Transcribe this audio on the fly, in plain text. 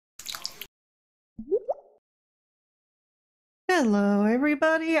Hello,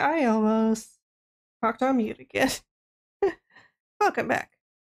 everybody. I almost talked on mute again. Welcome back.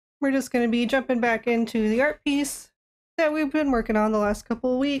 We're just going to be jumping back into the art piece that we've been working on the last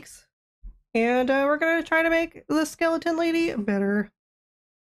couple of weeks. And we're going to try to make the skeleton lady better.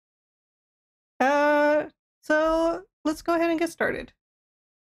 So let's go ahead and get started.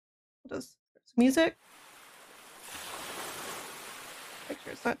 We'll just start some music. Make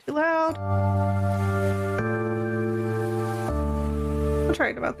sure it's not too loud. I'll try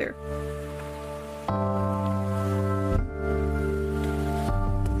it about there.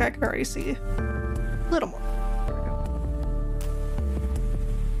 I can already see a little more. There we go.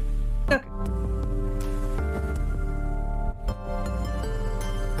 Okay.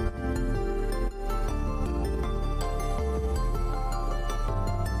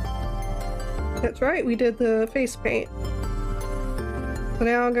 That's right, we did the face paint. So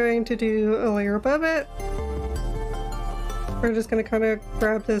now I'm going to do a layer above it. We're just going to kind of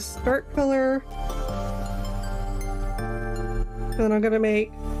grab this dark color. And then I'm going to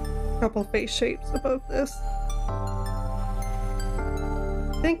make a couple face shapes above this.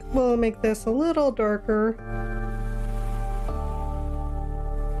 I think we'll make this a little darker.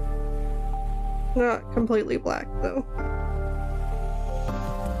 Not completely black though.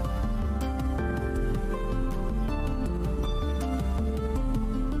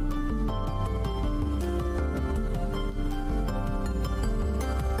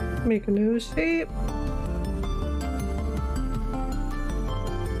 Make a nose shape.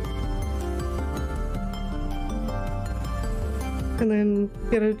 And then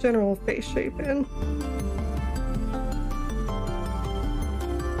get a general face shape in.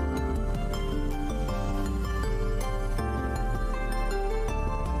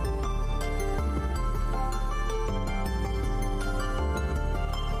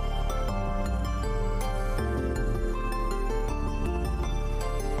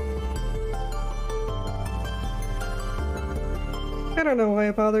 I don't know why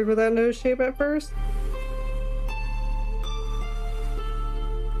I bothered with that nose shape at first.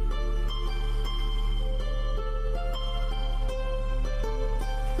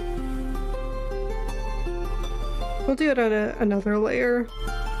 We'll do it on another layer.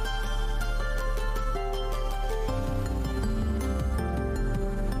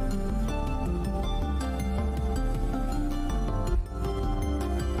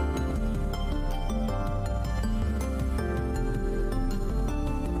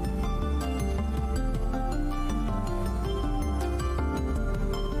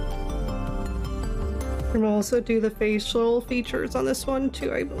 And we'll also do the facial features on this one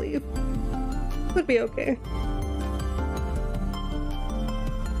too, I believe. Would be okay.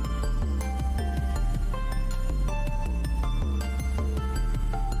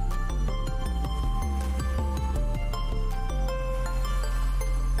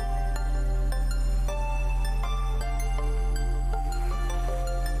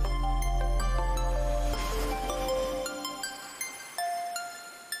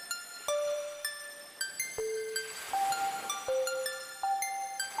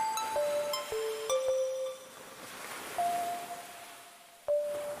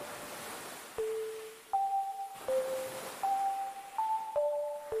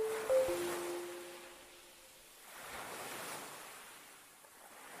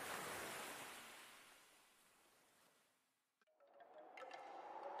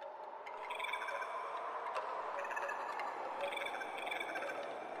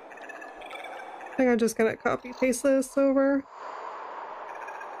 I think I'm just gonna copy paste this over.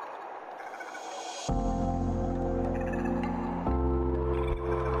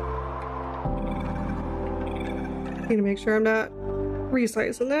 Need to make sure I'm not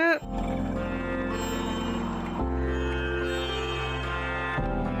resizing that.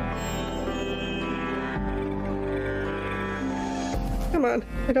 Come on,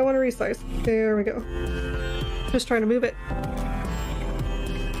 I don't want to resize. There we go. Just trying to move it.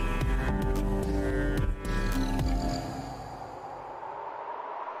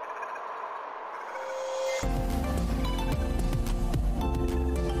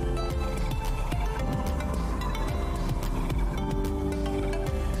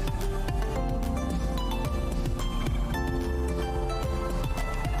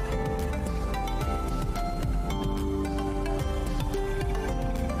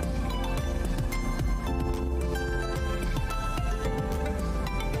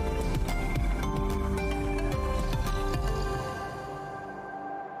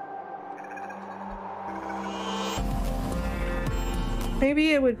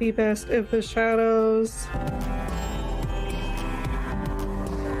 Maybe it would be best if the shadows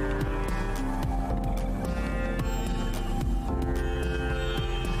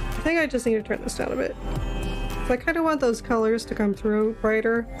I think I just need to turn this down a bit. So I kind of want those colors to come through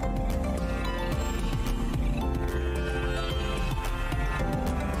brighter.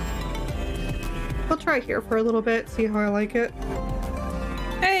 We'll try here for a little bit, see how I like it.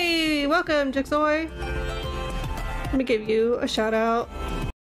 Hey, welcome, Jigsaw. Let me give you a shout out.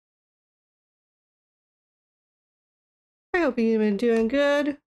 I hope you've been doing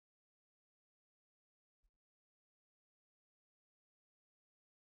good.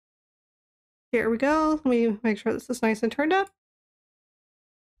 Here we go. Let me make sure this is nice and turned up.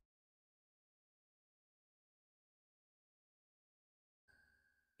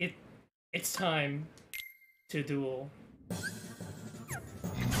 It's time to duel.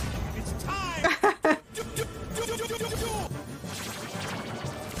 It's time.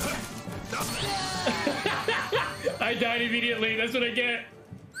 I died immediately. That's what I get.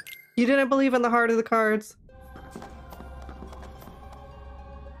 You didn't believe in the heart of the cards.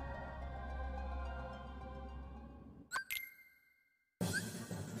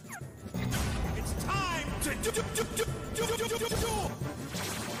 It's time to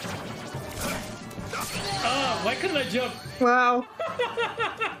why couldn't I jump? Wow.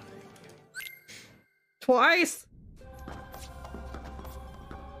 Twice.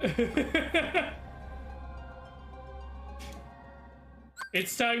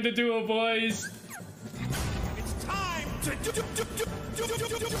 It's time to duel, boys. It's time to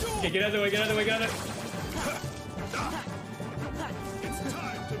okay, get out of the way, get out of the way, got it. It's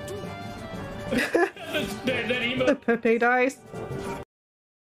time to duel. that emo. The Pepe dice.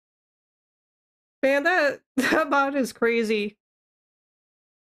 Man, that bot is crazy.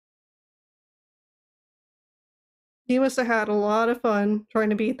 He must have had a lot of fun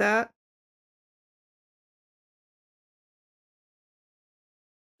trying to beat that.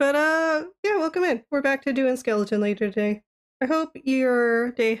 But yeah, welcome in. We're back to doing Skeleton later today. I hope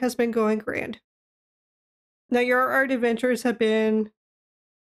your day has been going grand. Now your art adventures have been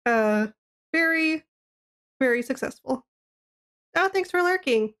very, very successful. Oh, thanks for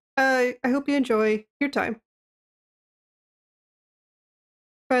lurking. I hope you enjoy your time.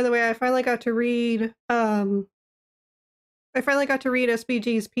 By the way, I finally got to read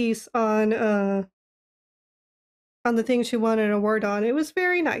SBG's piece on the thing she won an award on. It was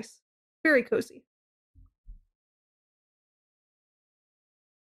very nice. Very cozy.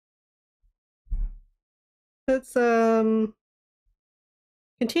 Let's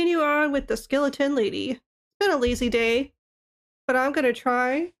continue on with the Skeleton Lady. It's been a lazy day, but I'm gonna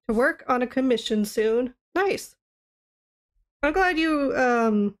try to work on a commission soon. Nice. I'm glad you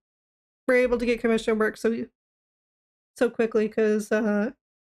were able to get commission work so quickly, because you're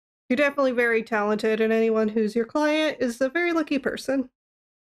definitely very talented, and anyone who's your client is a very lucky person.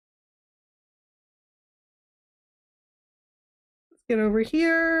 Let's get over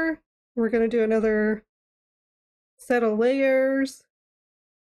here. We're gonna do another set of layers.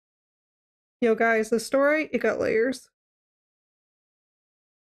 Yo guys, the story, it got layers.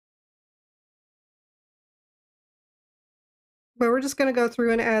 But we're just gonna go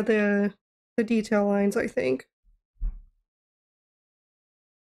through and add the detail lines, I think.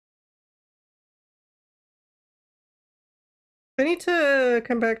 I need to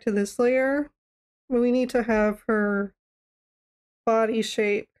come back to this layer. We need to have her body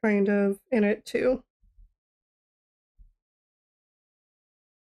shape kind of in it too.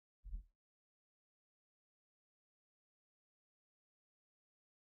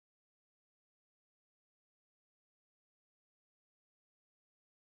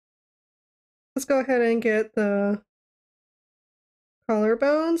 Let's go ahead and get the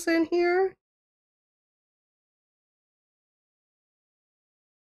collarbones in here.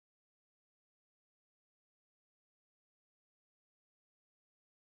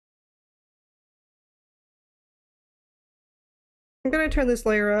 I'm gonna turn this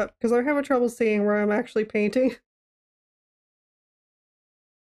layer up because I'm having trouble seeing where I'm actually painting.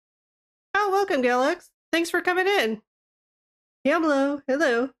 Oh, welcome, Galax. Thanks for coming in. Yamlo,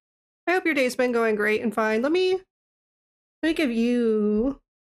 hello. I hope your day's been going great and fine. Let me give you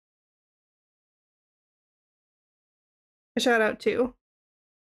a shout out too.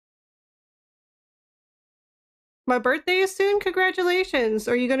 My birthday is soon? Congratulations!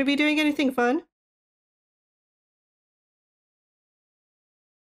 Are you going to be doing anything fun?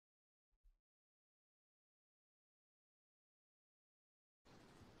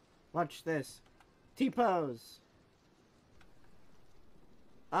 Watch this. T-pose.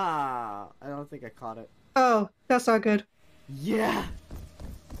 Ah, I don't think I caught it. Oh, that's not good. Yeah!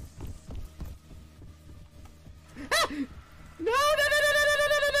 Ah! No, no, no, no, no, no,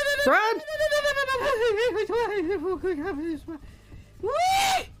 no, no, no, no, Run!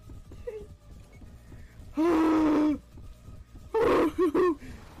 Get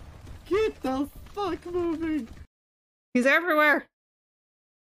the fuck moving! He's everywhere!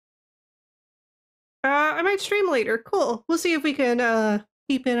 I might stream later. Cool. We'll see if we can,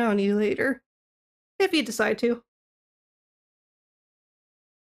 peep in on you later. If you decide to.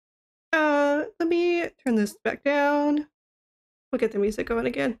 Let me turn this back down. We'll get the music going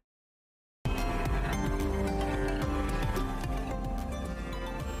again.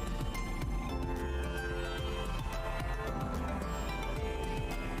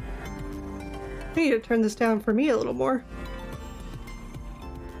 I need to turn this down for me a little more.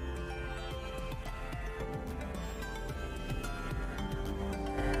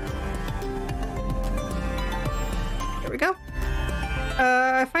 There we go.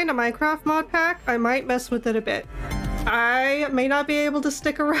 I find a Minecraft mod pack. I might mess with it a bit. I may not be able to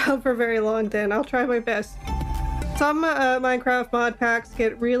stick around for very long then. I'll try my best. Some Minecraft mod packs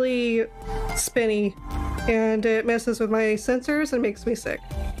get really spinny and it messes with my sensors and makes me sick.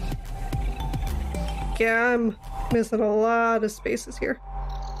 Yeah, I'm missing a lot of spaces here.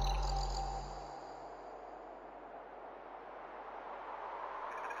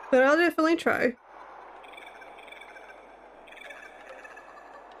 But I'll definitely try.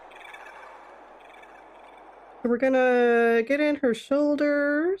 We're gonna get in her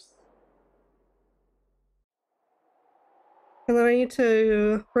shoulders. And then I need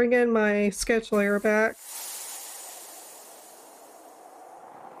to bring in my sketch layer back.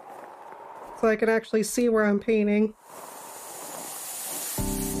 So I can actually see where I'm painting.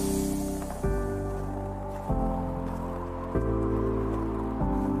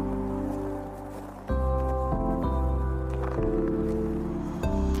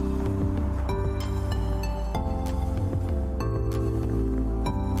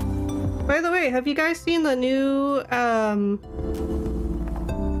 By the way, have you guys seen the new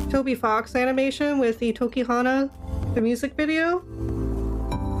Toby Fox animation with the Tokihana, the music video?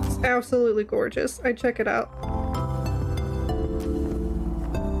 It's absolutely gorgeous. I'd check it out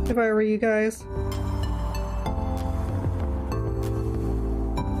if I were you guys.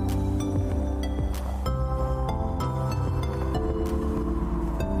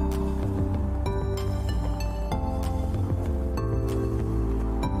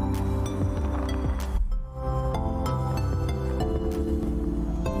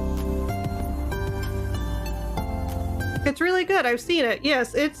 It's really good. I've seen it.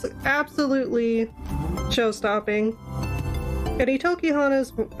 Yes, it's absolutely show-stopping. And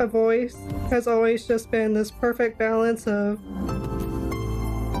Itokihana's voice has always just been this perfect balance of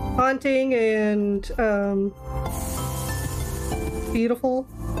haunting and beautiful.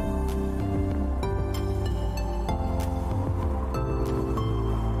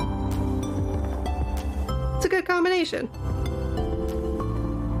 It's a good combination.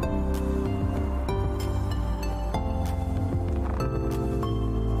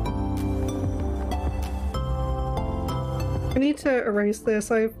 I need to erase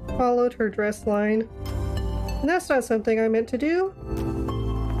this. I followed her dress line. And that's not something I meant to do.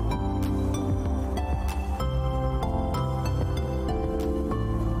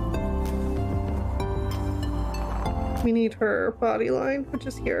 We need her body line, which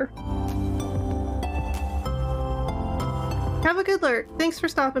is here. Have a good lurk. Thanks for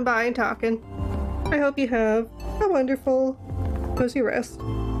stopping by and talking. I hope you have a wonderful, cozy rest.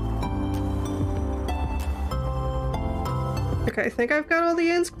 Okay, I think I've got all the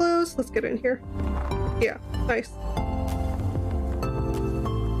ends closed. Let's get in here. Yeah, nice.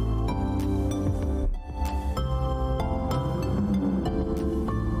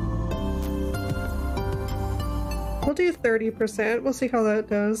 We'll do 30%. We'll see how that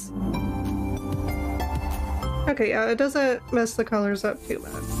does. Okay, yeah, it doesn't mess the colors up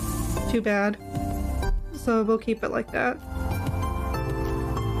too bad. So we'll keep it like that.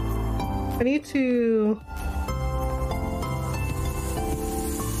 I need to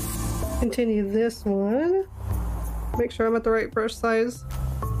continue this one. Make sure I'm at the right brush size.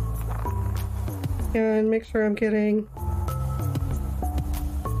 And make sure I'm getting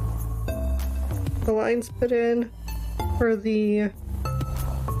the lines put in for the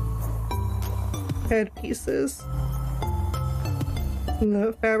head pieces. And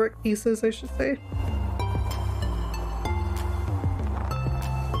the fabric pieces, I should say.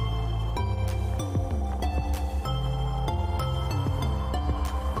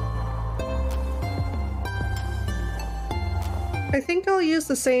 I think I'll use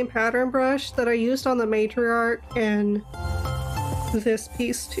the same pattern brush that I used on the matriarch and this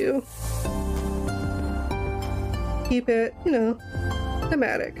piece too. Keep it, you know,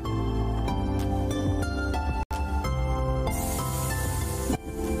 thematic.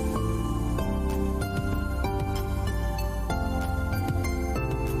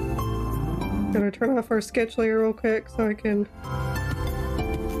 turn off our sketch layer real quick so I can...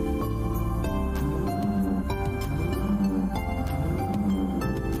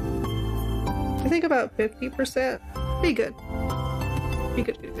 I think about 50%. Be good. Be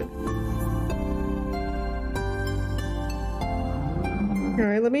good, good, good.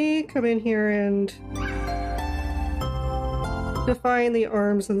 Alright, let me come in here and define the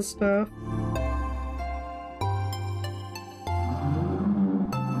arms and stuff.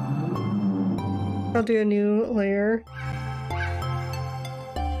 I'll do a new layer.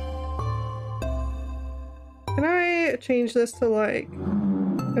 Can I change this to like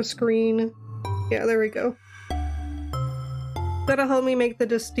a screen? Yeah, there we go. That'll help me make the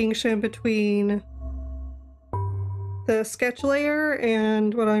distinction between the sketch layer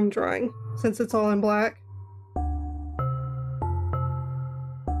and what I'm drawing, since it's all in black.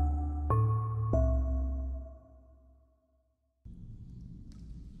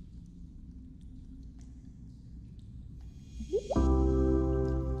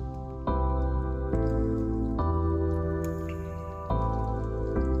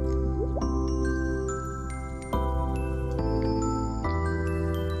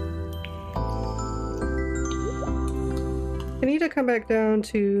 I need to come back down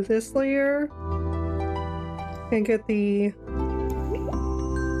to this layer and get the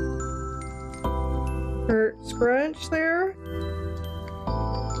scrunch there.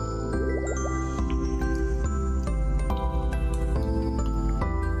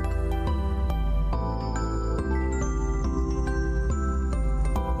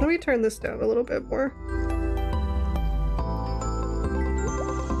 Let me turn this down a little bit more.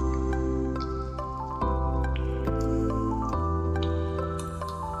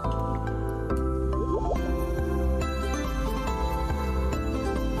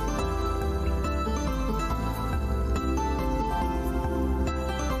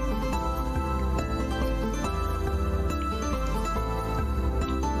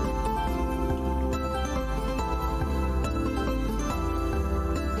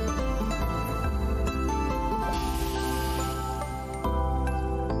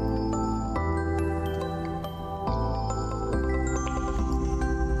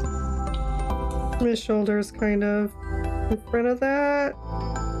 His shoulder's kind of in front of that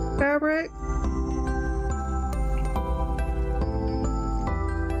fabric.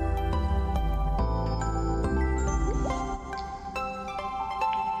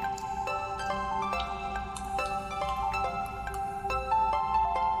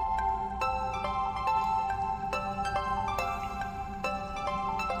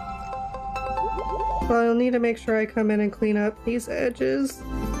 Well, I'll need to make sure I come in and clean up these edges.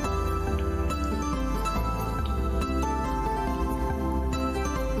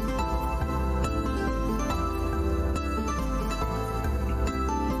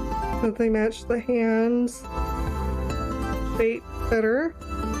 So they match the hands shape better.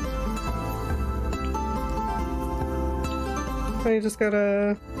 I just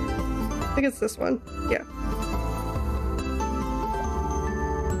gotta... I think it's this one. Yeah.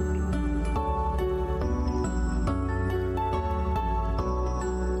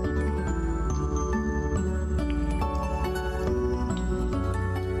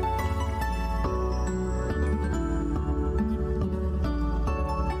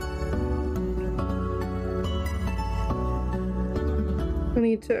 I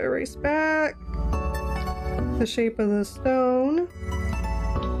need to erase back the shape of the stone.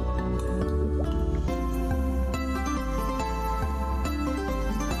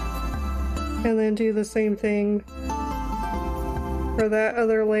 And then do the same thing for that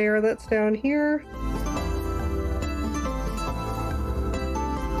other layer that's down here.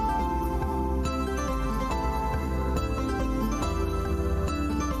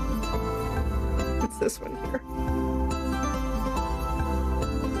 It's this one here.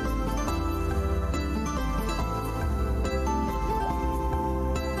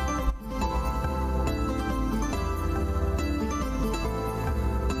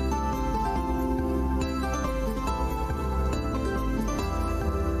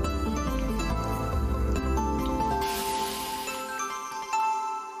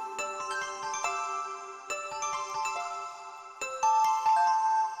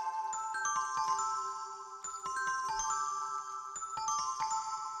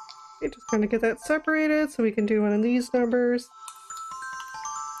 Okay, just kind of get that separated so we can do one of these numbers.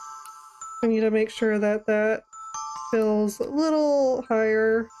 I need to make sure that that fills a little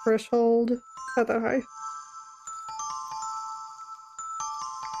higher threshold. Not that high.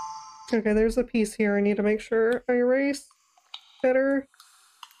 Okay, there's a piece here I need to make sure I erase better.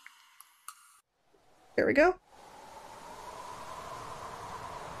 There we go.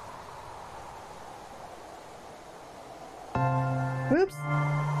 Oops.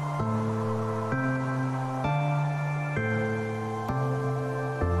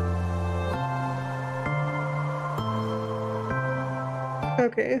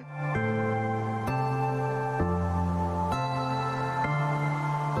 Okay.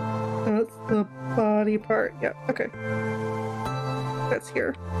 That's the body part. Yep, okay. That's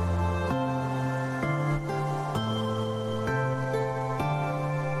here.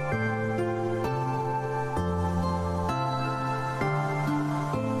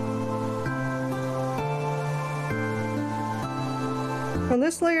 On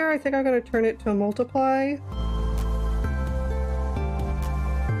this layer, I think I'm going to turn it to multiply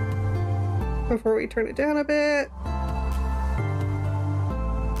before we turn it down a bit.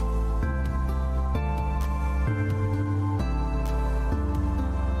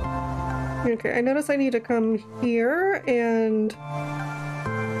 Okay, I notice I need to come here and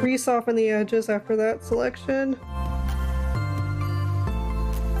re-soften the edges after that selection.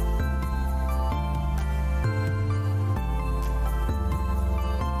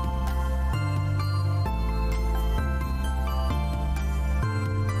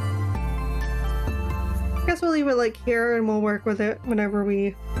 I guess we'll leave it like here and we'll work with it whenever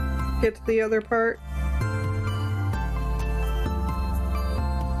we get to the other part.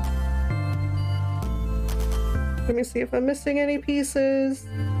 Let me see if I'm missing any pieces.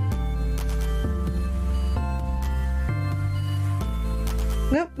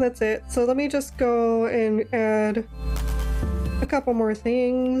 Nope, that's it. So let me just go and add a couple more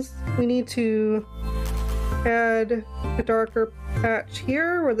things. We need to add a darker patch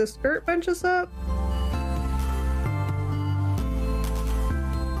here where the skirt bunches up.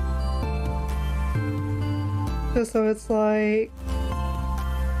 Just so it's like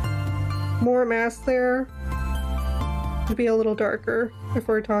more mass there. To be a little darker if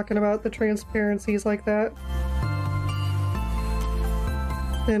we're talking about the transparencies like that.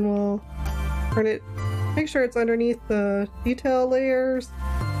 Then we'll turn it, make sure it's underneath the detail layers.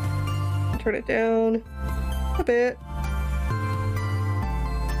 Turn it down a bit.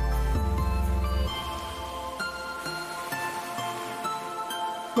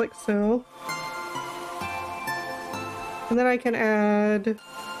 Like so. And then I can add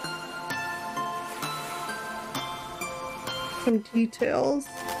some details.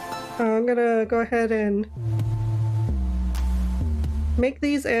 I'm gonna go ahead and make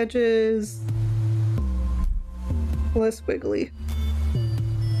these edges less wiggly.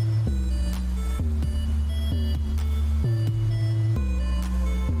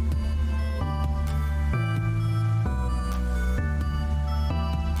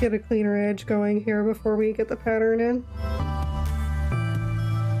 Get a cleaner edge going here before we get the pattern in.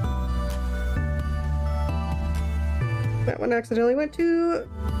 That one accidentally went too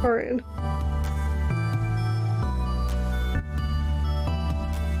far in.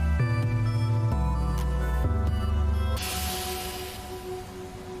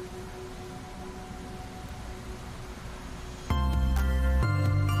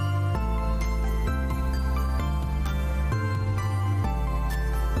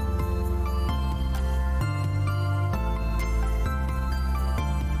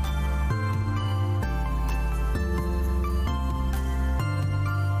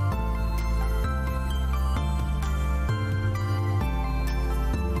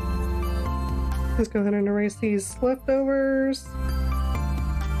 Just go ahead and erase these leftovers.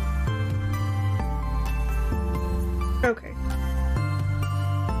 Okay.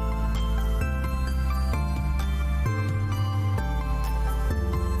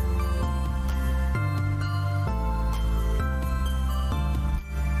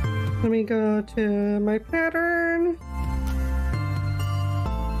 Let me go to my pattern.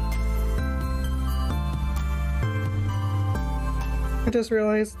 I just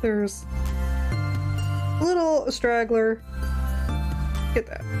realized there's a little straggler. Get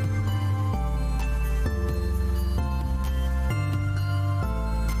that.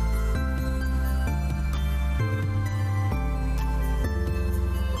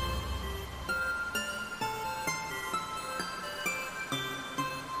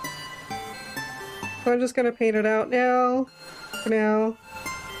 So I'm just gonna paint it out now, for now.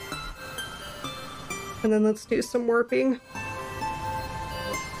 And then let's do some warping.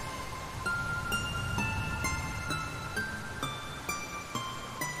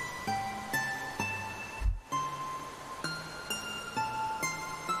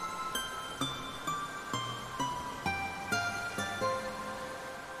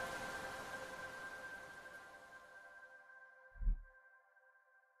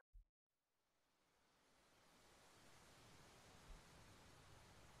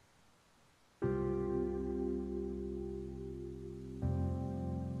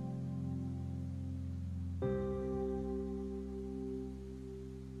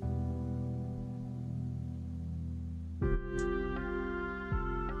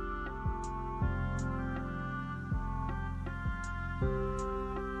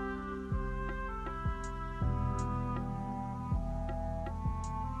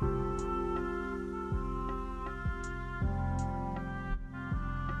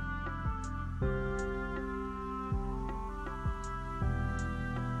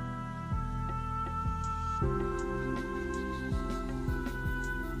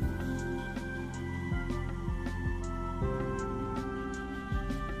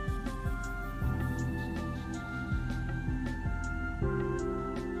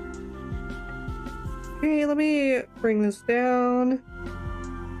 Okay, let me bring this down.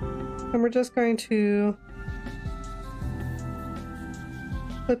 And we're just going to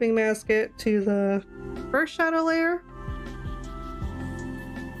clipping mask it to the first shadow layer.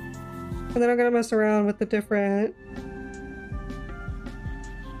 And then I'm gonna mess around with the different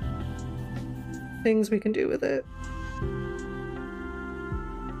things we can do with it.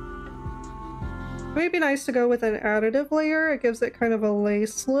 It may be nice to go with an additive layer. It gives it kind of a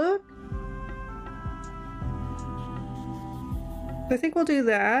lace look. I think we'll do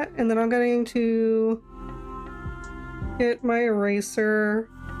that, and then I'm going to get my eraser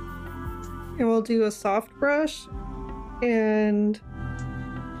and we'll do a soft brush and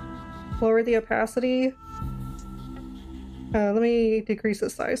lower the opacity. Let me decrease the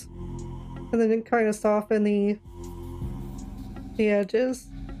size. And then kind of soften the edges.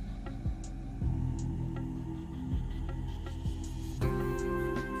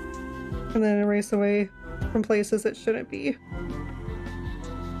 And then erase away from places it shouldn't be.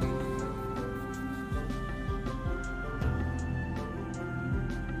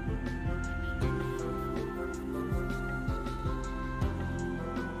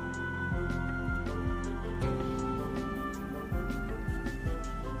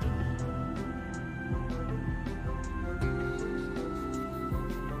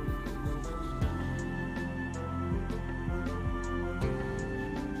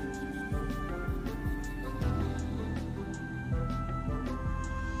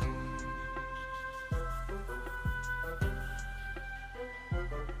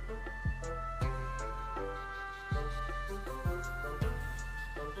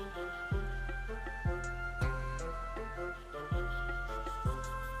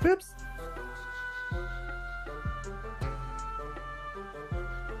 Oops.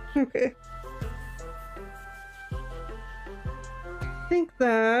 Okay. I think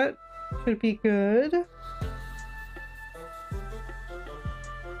that should be good.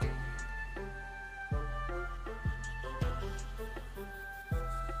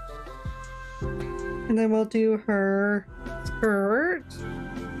 And then we'll do her skirt.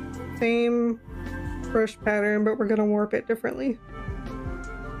 Same brush pattern, but we're gonna warp it differently.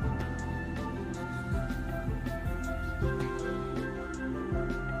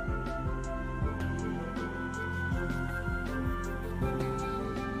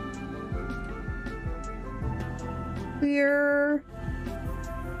 Clear.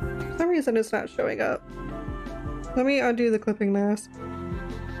 For some reason it's not showing up. Let me undo the clipping mask.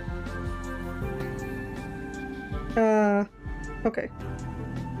 Okay.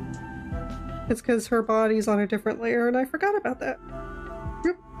 It's because her body's on a different layer and I forgot about that.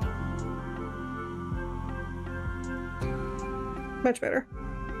 Yep. Much better.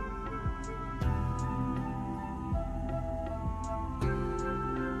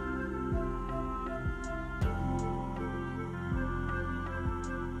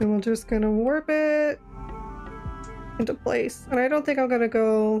 And we're just gonna warp it into place. And I don't think I'm gonna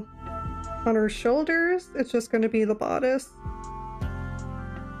go on her shoulders. It's just gonna be the bodice.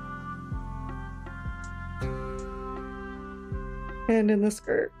 And in the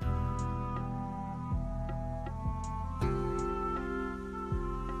skirt.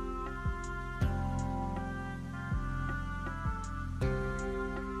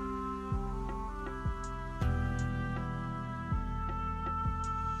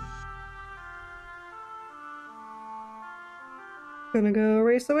 Gonna go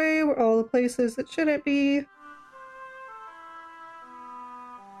erase away all the places it shouldn't be.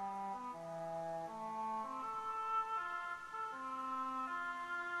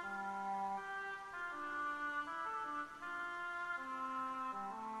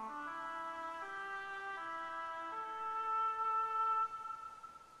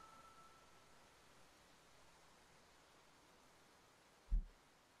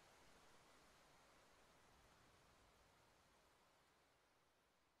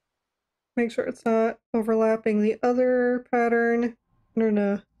 Make sure it's not overlapping the other pattern in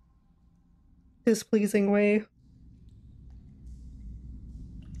a displeasing way.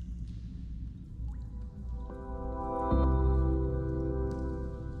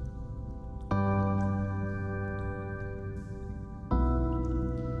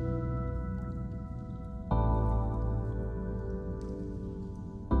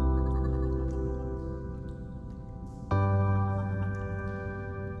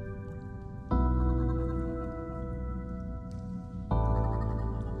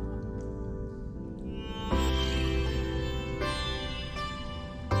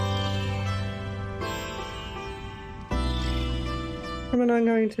 And then I'm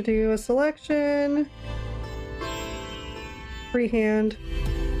going to do a selection, freehand,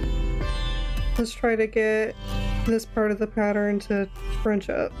 Let's try to get this part of the pattern to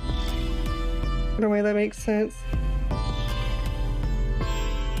crunch up in a way that makes sense.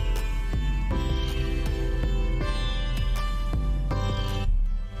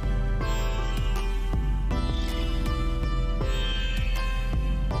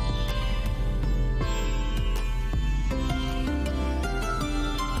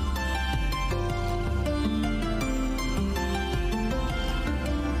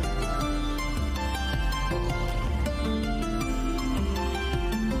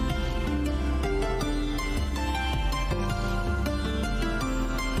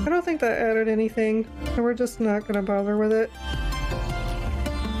 I don't think that added anything, so we're just not gonna bother with it.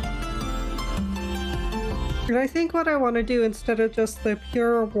 And I think what I want to do instead of just the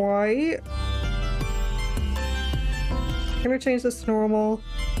pure white, I'm gonna change this to normal.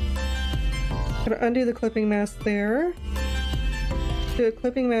 I'm gonna undo the clipping mask there. Do a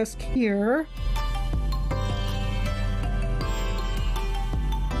clipping mask here.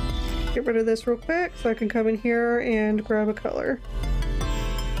 Get rid of this real quick so I can come in here and grab a color.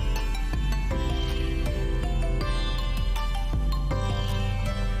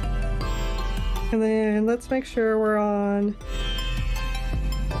 And then let's make sure we're on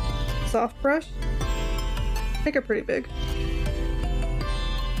soft brush. Make it pretty big.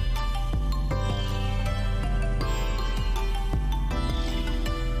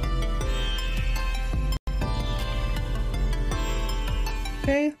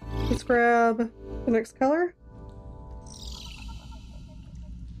 Okay, let's grab the next color.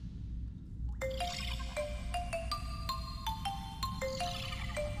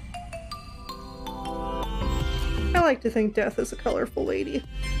 I like to think Death is a colorful lady.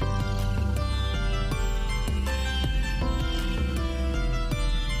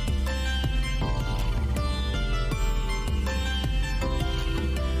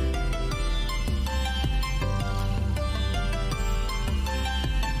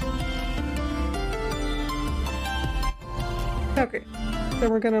 Okay, so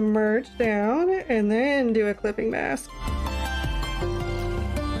we're gonna merge down and then do a clipping mask.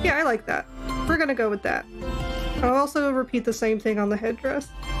 Yeah, I like that. We're gonna go with that. I'll also repeat the same thing on the headdress.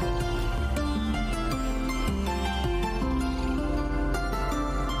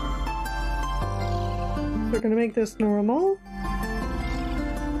 We're gonna make this normal.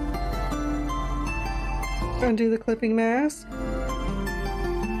 Undo the clipping mask.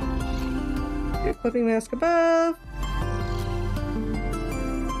 Do clipping mask above.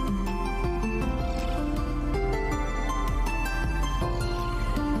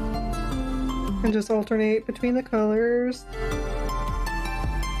 And just alternate between the colors.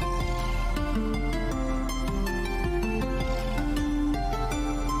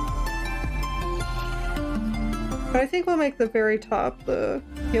 I think we'll make the very top the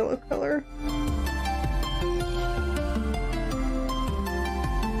yellow color.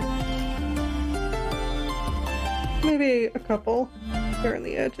 Maybe a couple there in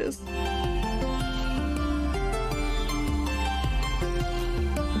the edges.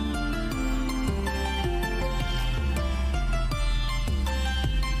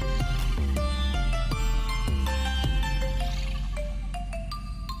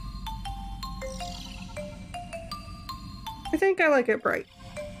 I think I like it bright.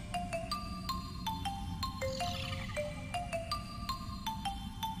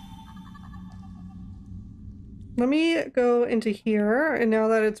 Let me go into here, and now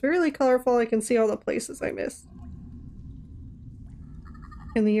that it's really colorful, I can see all the places I missed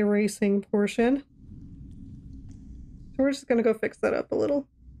in the erasing portion. So we're just gonna go fix that up a little.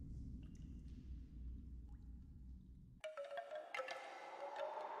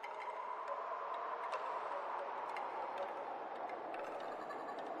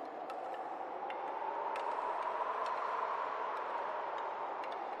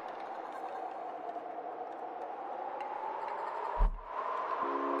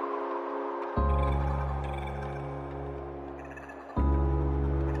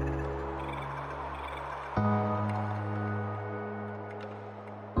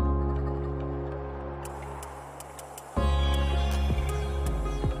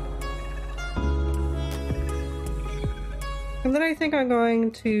 And then I think I'm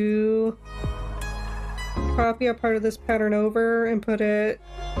going to copy a part of this pattern over and put it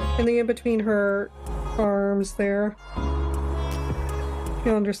in the in-between her arms there.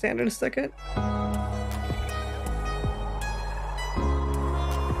 You'll understand in a second.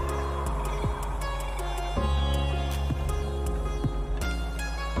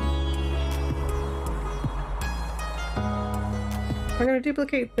 I'm going to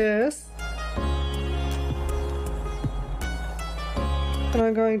duplicate this. And And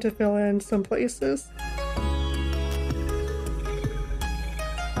I'm going to fill in some places.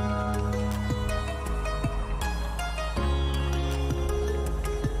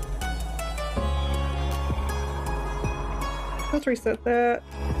 Let's reset that.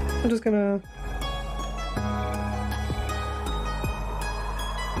 I'm just gonna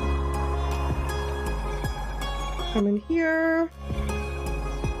come in here.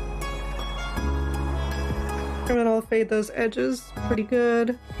 And then I'll fade those edges pretty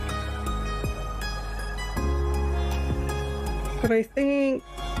good. But I think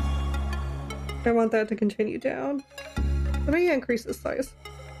I want that to continue down. Let me increase the size.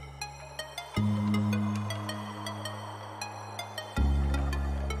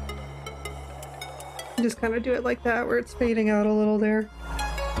 Just kind of do it like that, where it's fading out a little there.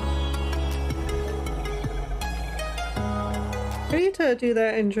 I need to do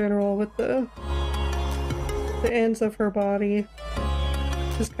that in general with the ends of her body.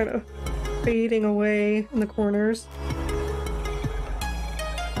 Just kind of fading away in the corners.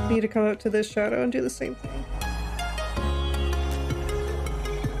 Need to come up to this shadow and do the same thing.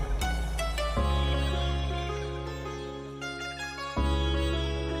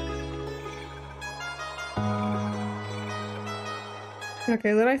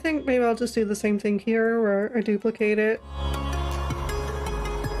 Okay, then I think maybe I'll just do the same thing here where I duplicate it.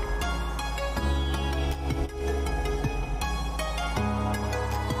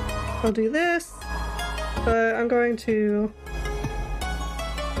 I'll do this, but I'm going to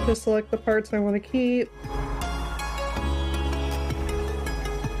just select the parts I want to keep.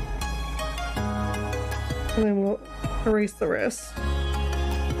 And then we'll erase the rest.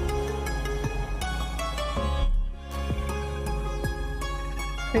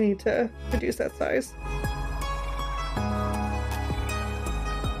 I need to reduce that size.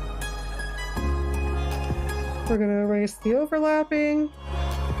 We're gonna erase the overlapping.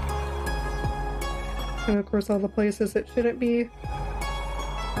 And of course all the places it shouldn't be.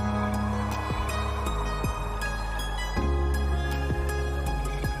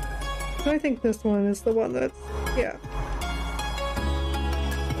 I think this one is the one that's, yeah,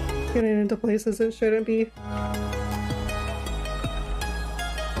 getting into places it shouldn't be.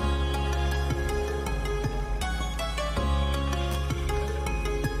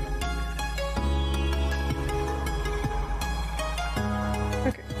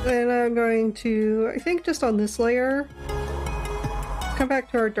 Then I'm going to, I think just on this layer, come back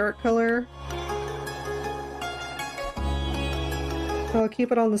to our dark color. I'll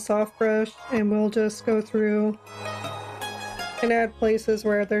keep it on the soft brush and we'll just go through and add places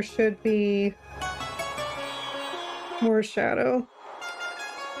where there should be more shadow.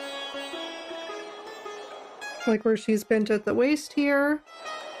 Like where she's bent at the waist here.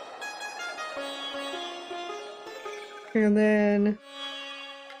 And then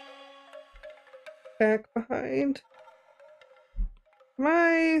back behind.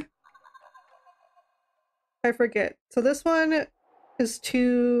 I forget. So this one is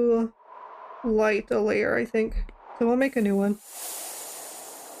too light a layer, I think. So we'll make a new one.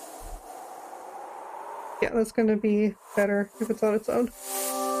 Yeah, that's gonna be better if it's on its own.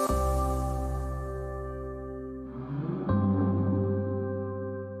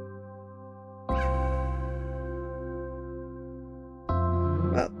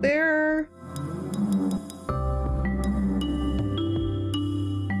 About there.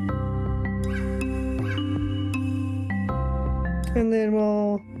 And then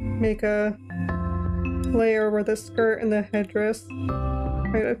we'll make a layer where the skirt and the headdress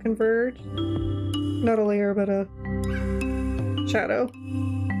kind of converge. Not a layer, but a shadow.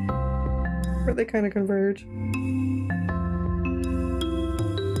 Where they kind of converge.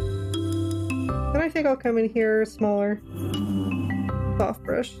 Then I think I'll come in here smaller, soft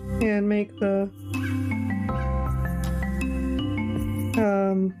brush, and make the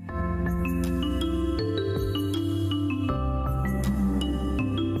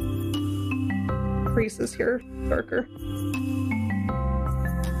creases here darker.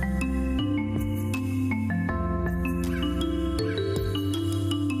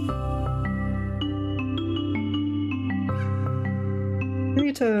 I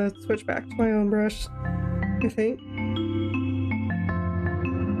need to switch back to my own brush, I think.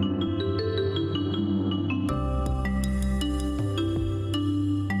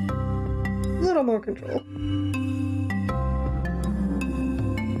 A little more control.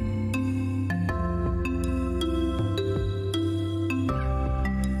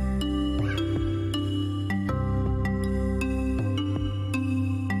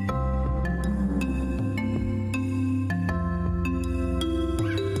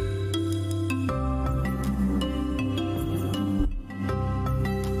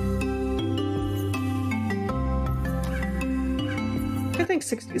 I think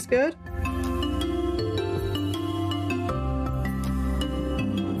 60 is good.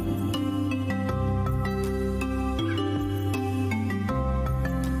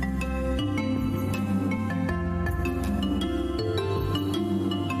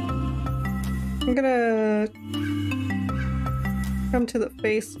 I'm gonna come to the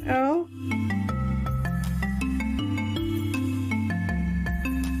face now.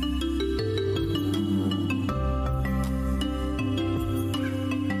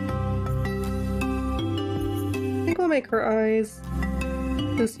 I think we'll make her eyes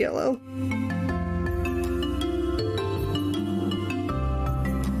this yellow.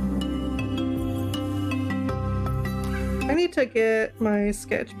 I need to get my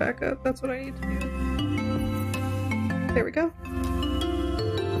sketch back up. That's what I need to do. There we go.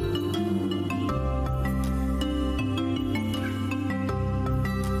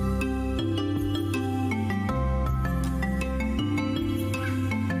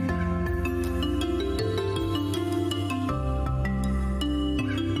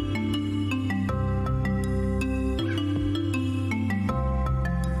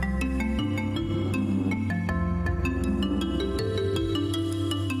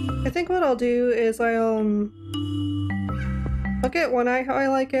 I think what I'll do is I'll get one eye how I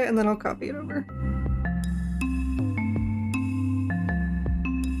like it, and then I'll copy it over.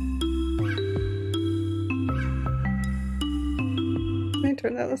 Let me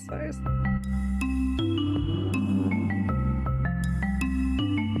turn that this size.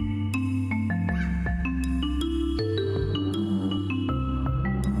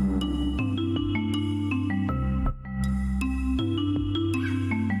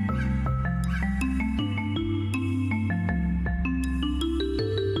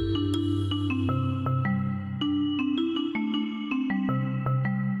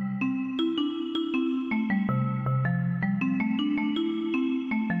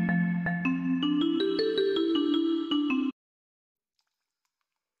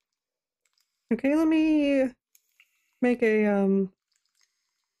 Okay, let me make a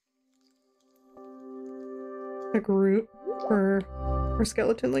group for our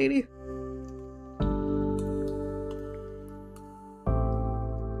skeleton lady.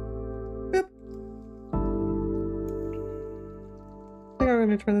 Yep. I think I'm going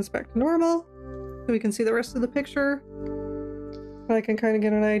to turn this back to normal so we can see the rest of the picture. And I can kind of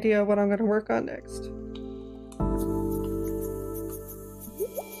get an idea of what I'm going to work on next.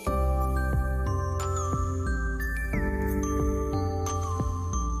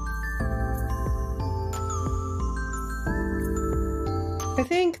 I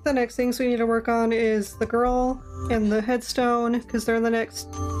think the next things we need to work on is the girl and the headstone, because they're the next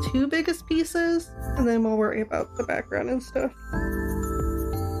two biggest pieces, and then we'll worry about the background and stuff.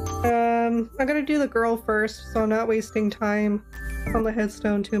 I'm gonna do the girl first, so I'm not wasting time on the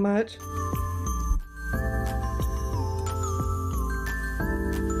headstone too much.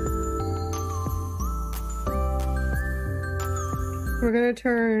 We're gonna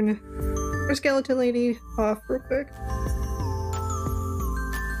turn our skeleton lady off real quick.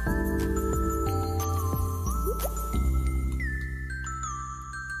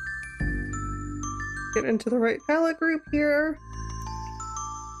 Get into the right palette group here.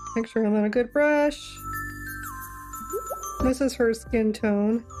 Make sure I'm on a good brush. This is her skin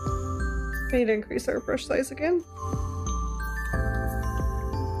tone. I need to increase our brush size again.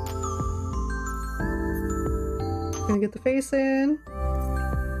 Gonna get the face in.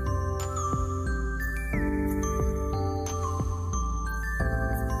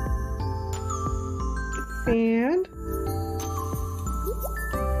 And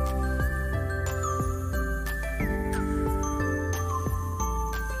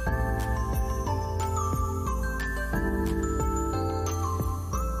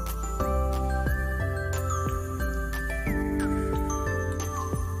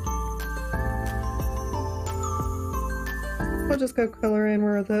we'll just go color in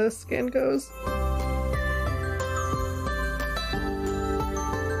where the skin goes.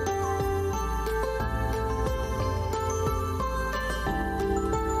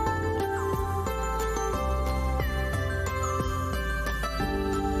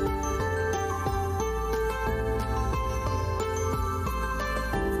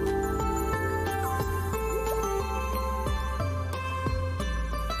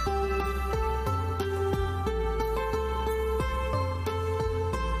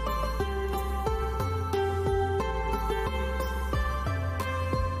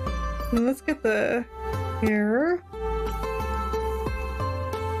 And let's get the hair.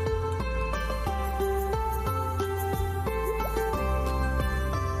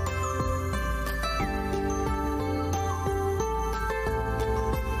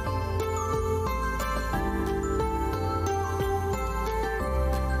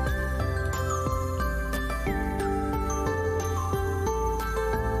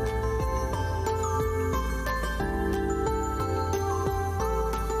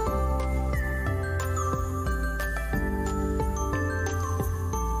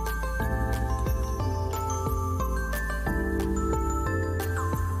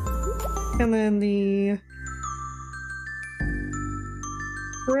 And then the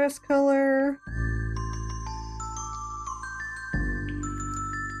dress color.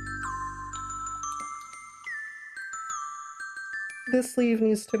 This sleeve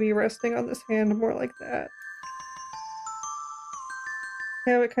needs to be resting on this hand more like that.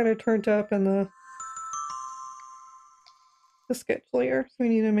 Have it kind of turned up in the sketch layer, so we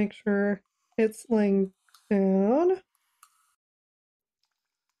need to make sure it's laying down.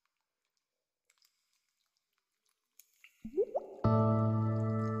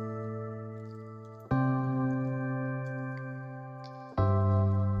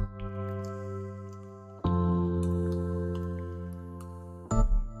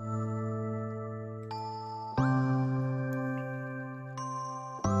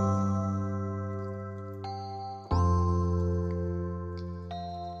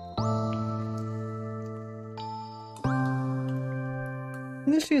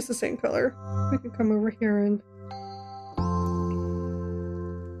 And this shoe's the same color. We can come over here and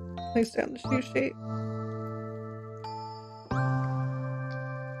place down the shoe shape.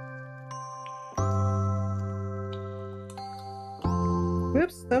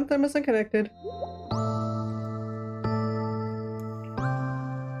 Whoops, something isn't connected.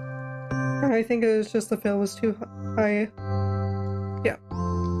 I think it was just the fill was too high. Yeah.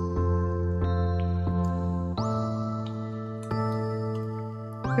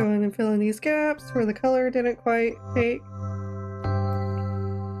 Go in and fill in these gaps where the color didn't quite take.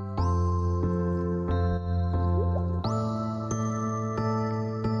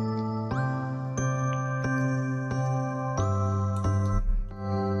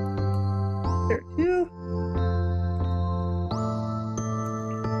 There too.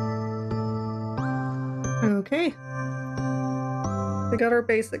 Okay. We got our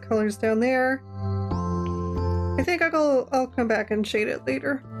basic colors down there. I think I'll come back and shade it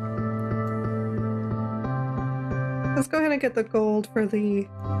later. Let's go ahead and get the gold for the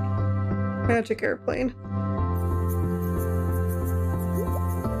magic airplane.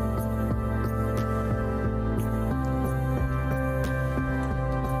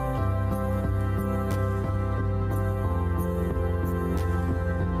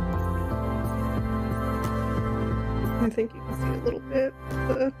 I think you can see a little bit of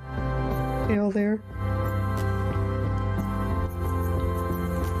the tail there.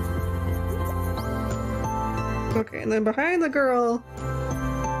 Okay, and then behind the girl,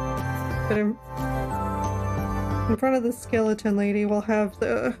 but in front of the skeleton lady, we'll have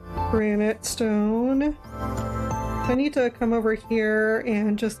the granite stone. I need to come over here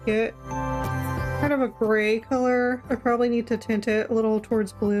and just get kind of a gray color. I probably need to tint it a little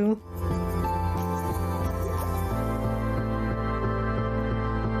towards blue.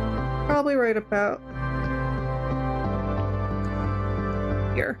 Probably right about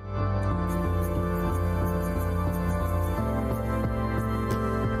here.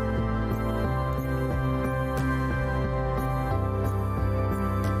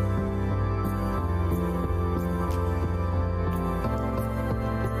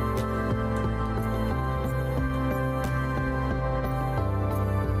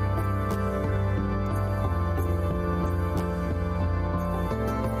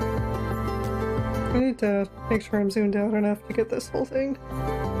 I need to make sure I'm zoomed out enough to get this whole thing.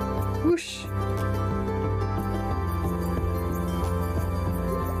 Whoosh!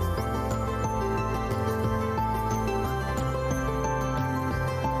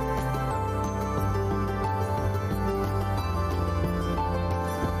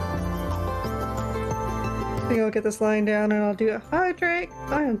 I think I'll get this line down and I'll do a hydrate.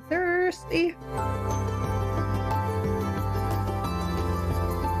 I am thirsty.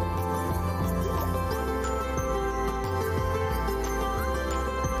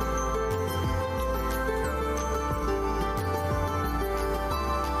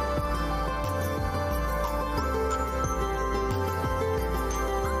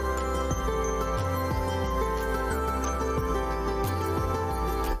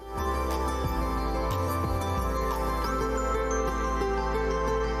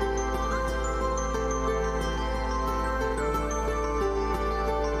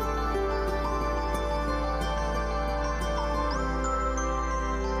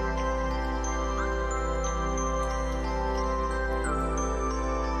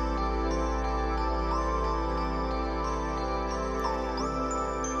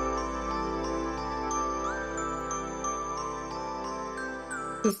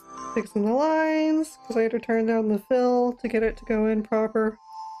 Just fixing the lines, because I had to turn down the fill to get it to go in proper.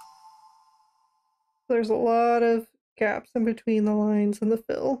 There's a lot of gaps in between the lines and the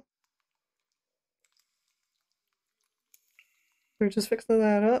fill. We're just fixing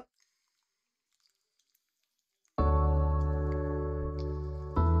that up.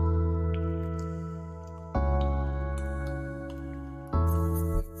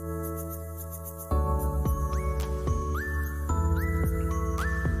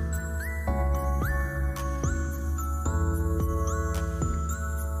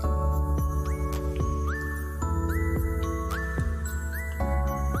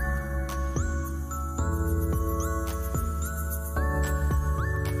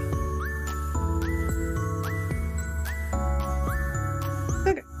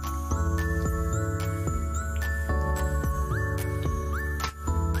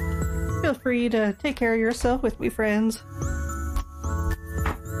 free to take care of yourself with me, friends.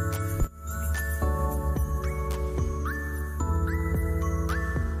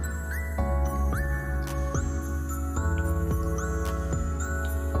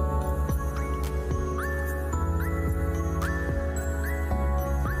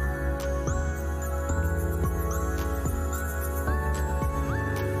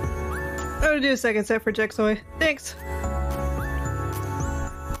 I'm gonna do a second set for Jexoy. Thanks.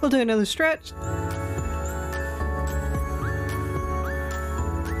 We'll do another stretch.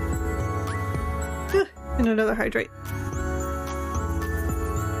 And another hydrate.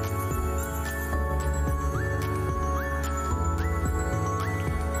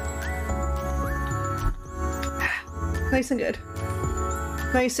 Nice and good.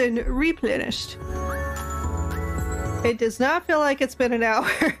 Nice and replenished. It does not feel like it's been an hour.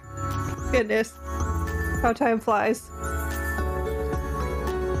 Goodness. How time flies.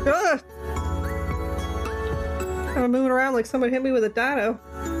 Ugh. I'm moving around like someone hit me with a dino.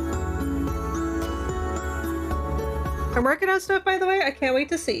 I'm working on stuff, by the way. I can't wait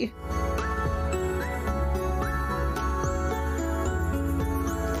to see.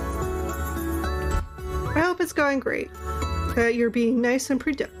 I hope it's going great. That you're being nice and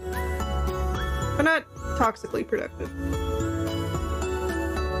productive. But not toxically productive.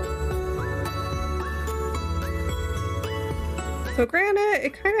 So granted,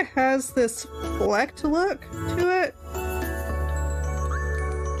 it kind of has this flecked look to it.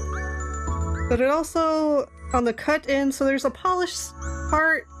 But it also, on the cut end, so there's a polished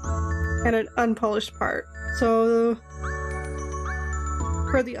part and an unpolished part. So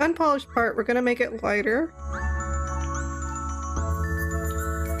for the unpolished part, we're going to make it lighter.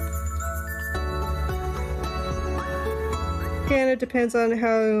 And it depends on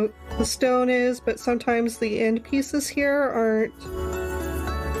how the stone is, but sometimes the end pieces here aren't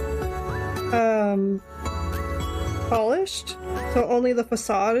polished. So only the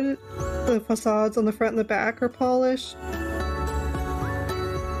facades on the front and the back are polished.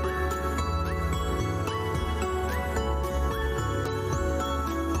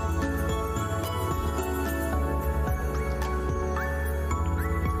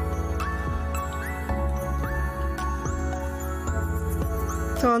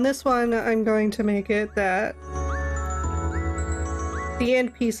 So on this one, I'm going to make it that the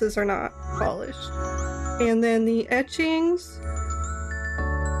end pieces are not polished. And then the etchings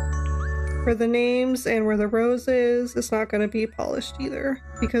for the names and where the rose is not going to be polished either.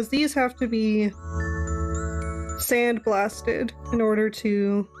 Because these have to be sandblasted in order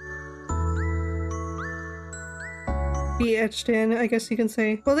to be etched in, I guess you can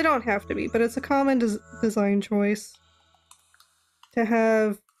say. Well, they don't have to be, but it's a common design choice to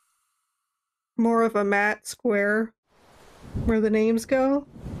have more of a matte square where the names go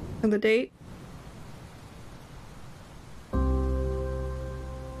and the date.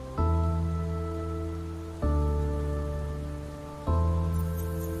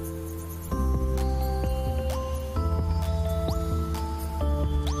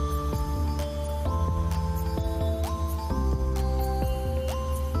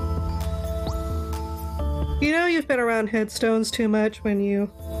 You know you've been around headstones too much when you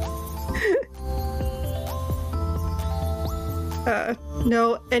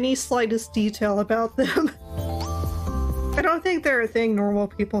know any slightest detail about them. I don't think they're a thing normal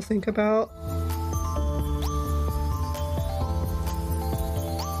people think about.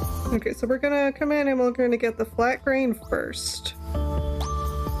 Okay, so we're gonna come in and we're gonna get the flat grain first.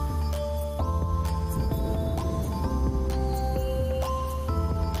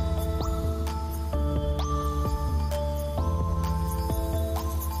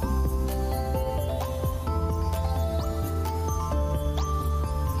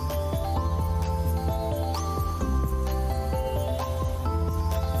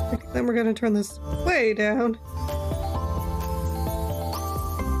 Then we're gonna turn this way down.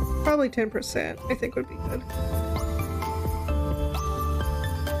 Probably 10%, I think would be good.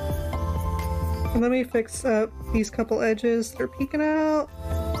 And let me fix up these couple edges that are peeking out.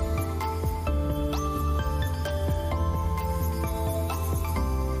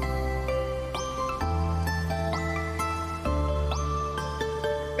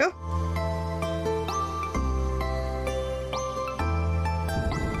 Go.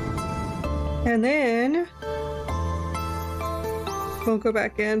 And then we'll go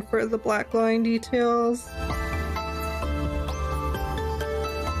back in for the black line details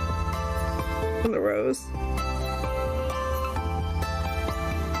and the rose.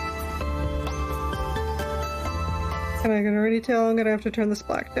 And I can already tell I'm gonna have to turn this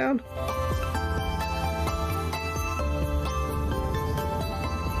black down.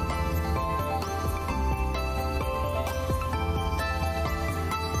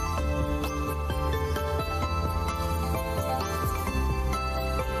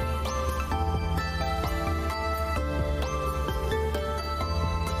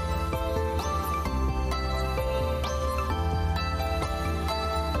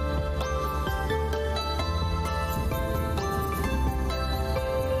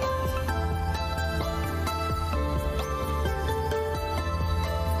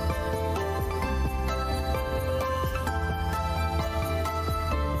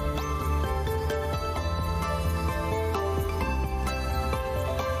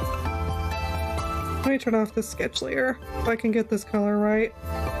 Let me turn off the sketch layer so I can get this color right.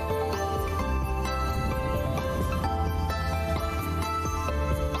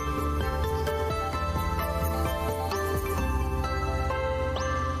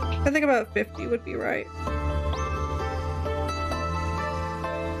 I think about 50 would be right.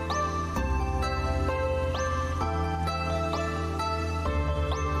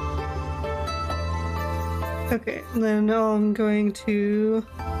 Okay, and then I'm going to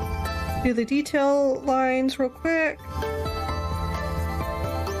do the detail lines real quick.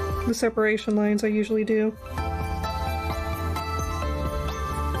 The separation lines I usually do.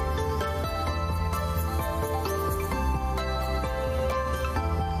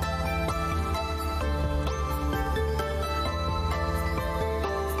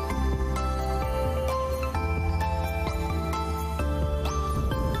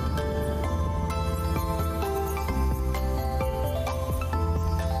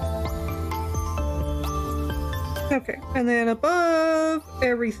 Okay, and then above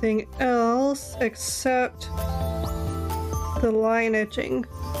everything else except the line etching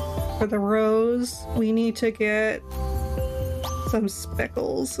for the rows, we need to get some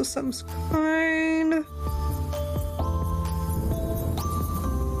speckles of some kind.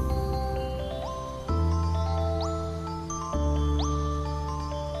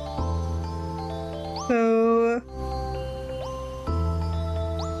 So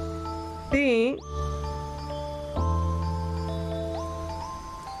I think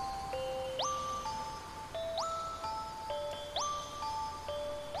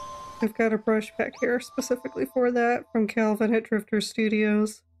I've got a brush pack here specifically for that from Calvin at Drifter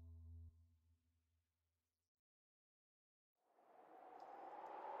Studios.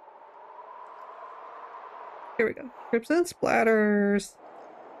 Here we go. Drips and splatters.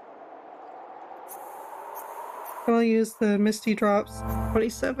 I'll use the Misty Drops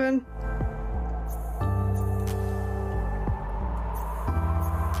 27.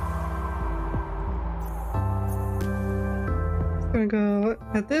 I'm gonna go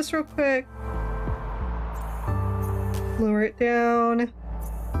at this real quick. Lower it down.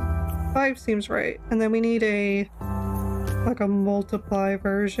 5 seems right. And then we need a multiply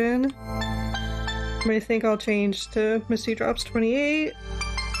version. I think I'll change to Misty Drops 28.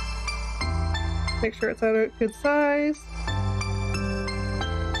 Make sure it's at a good size.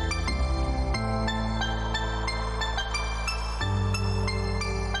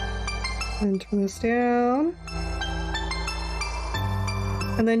 And turn this down.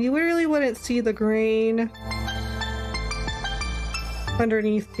 And then you really wouldn't see the grain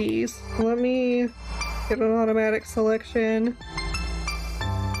underneath these. Let me get an automatic selection.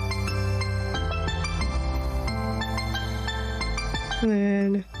 And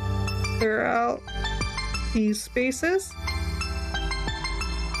then clear out these spaces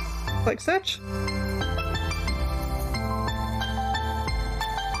like such.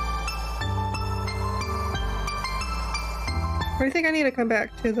 I think I need to come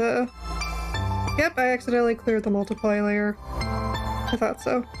back to the... Yep, I accidentally cleared the multiply layer. I thought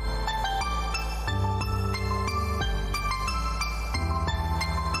so.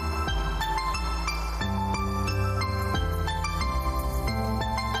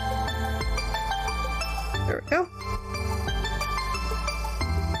 There we go.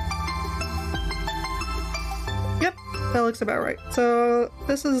 Yep, that looks about right. So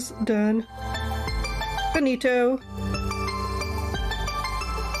this is done. Finito.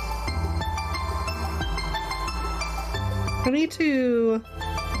 I need to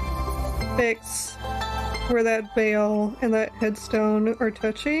fix where that veil and that headstone are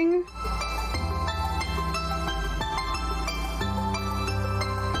touching.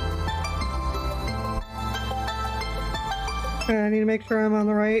 I need to make sure I'm on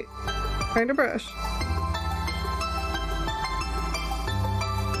the right kind of brush.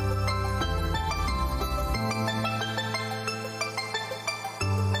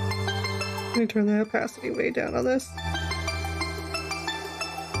 Let me turn the opacity way down on this.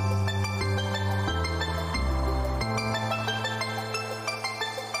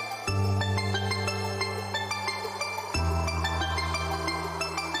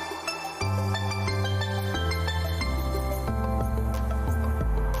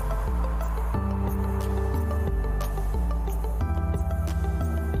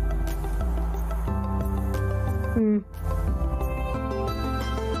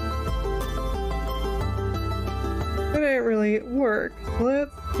 That didn't really work.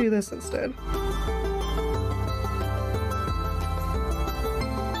 Let's do this instead.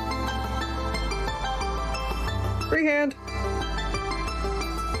 Freehand!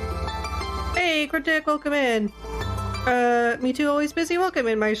 Hey, Critic, welcome in! Me too, always busy. Welcome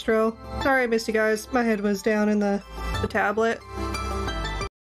in, Maestro. Sorry I missed you guys. My head was down in the tablet.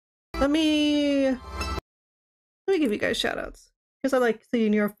 Let me give you guys shoutouts, because I like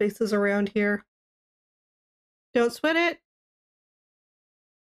seeing your faces around here. Don't sweat it.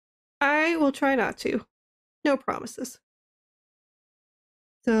 I will try not to. No promises.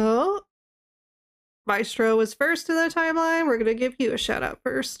 So, Maestro was first in the timeline. We're gonna give you a shout out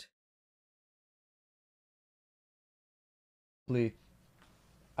first.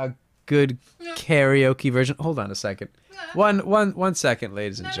 A good karaoke version. Hold on a second. One second,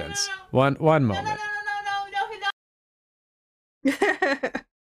 ladies and gents. One moment. That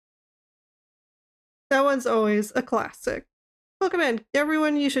one's always a classic. Welcome in.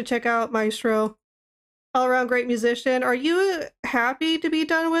 Everyone, you should check out Maestro. All around great musician. Are you happy to be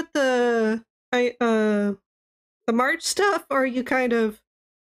done with the March stuff, or are you kind of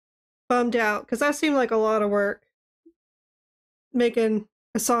bummed out? Because that seemed like a lot of work. Making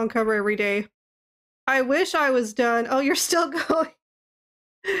a song cover every day. I wish I was done. Oh, you're still going.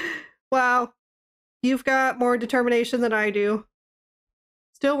 Wow. You've got more determination than I do.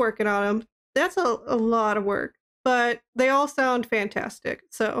 Still working on them. That's a lot of work. But they all sound fantastic.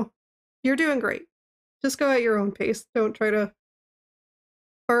 So you're doing great. Just go at your own pace. Don't try to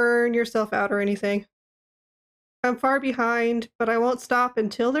burn yourself out or anything. I'm far behind, but I won't stop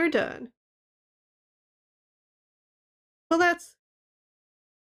until they're done. Well, that's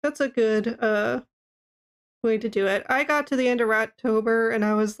a good way to do it. I got to the end of October and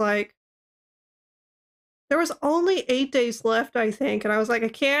I was like, there was only 8 days left, I think, and I was like, I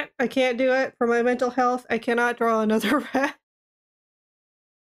can't do it for my mental health. I cannot draw another rat.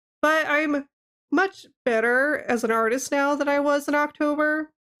 But I'm much better as an artist now than I was in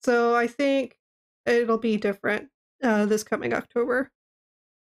October, so I think it'll be different this coming October.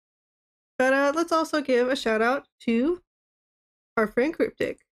 But let's also give a shout out to our friend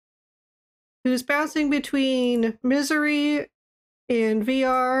Cryptic, who's bouncing between misery and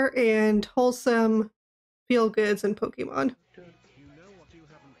VR and wholesome feel goods and Pokemon.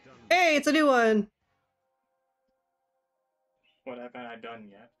 Hey, it's a new one! What haven't I done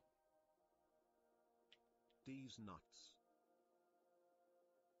yet? These nuts.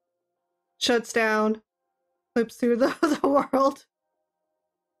 Shuts down. Flips through the world.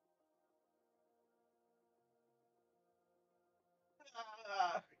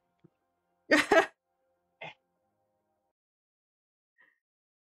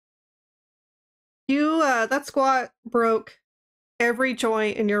 That squat broke every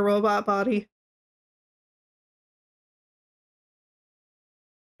joint in your robot body.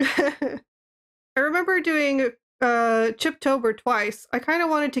 I remember doing Chiptober twice. I kind of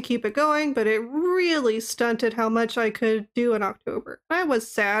wanted to keep it going, but it really stunted how much I could do in October. I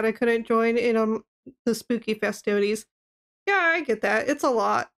was sad I couldn't join in on the spooky festivities. Yeah, I get that. It's a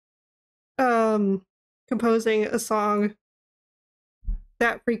lot. Composing a song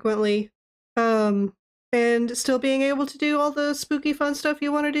that frequently. And still being able to do all the spooky fun stuff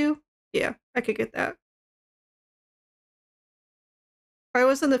you want to do. Yeah, I could get that. I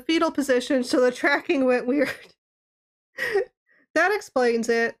was in the fetal position, so the tracking went weird. That explains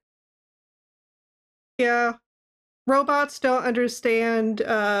it. Yeah. Robots don't understand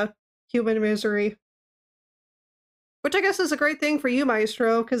human misery. Which I guess is a great thing for you,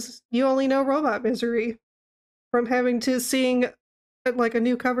 Maestro, because you only know robot misery from having to sing like a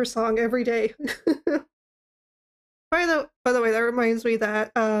new cover song every day. By the way, that reminds me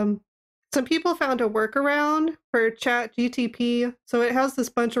that some people found a workaround for ChatGTP, so it has this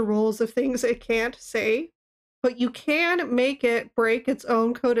bunch of rules of things it can't say, but you can make it break its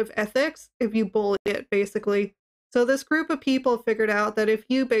own code of ethics if you bully it, basically. So this group of people figured out that if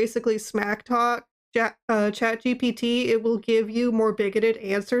you basically smack talk ChatGPT, it will give you more bigoted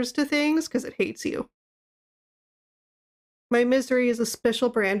answers to things because it hates you. My misery is a special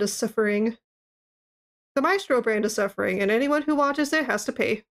brand of suffering. The Maestro brand of suffering, and anyone who watches it has to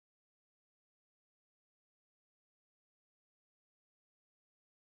pay.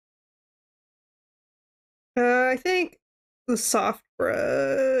 I think the soft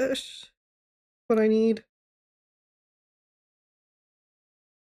brush. What I need.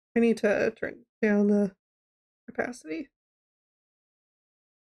 I need to turn down the opacity.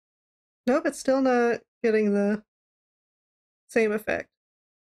 Nope, it's still not getting the same effect.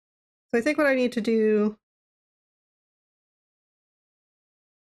 So I think what I need to do...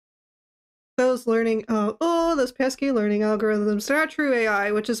 Those pesky learning algorithms. They're not true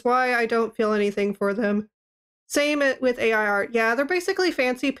AI, which is why I don't feel anything for them. Same with AI art. Yeah, they're basically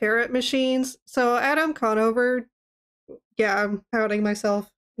fancy parrot machines. So Adam Conover, yeah, I'm outing myself.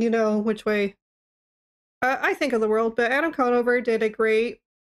 You know which way I think of the world, but Adam Conover did a great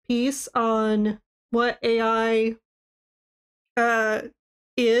piece on what AI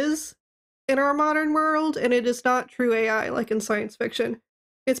is in our modern world, and it is not true AI like in science fiction.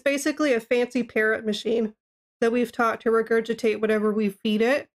 It's basically a fancy parrot machine that we've taught to regurgitate whatever we feed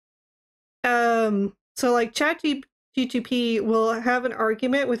it. So like ChatGPT will have an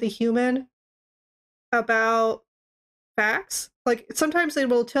argument with a human about facts. Like sometimes it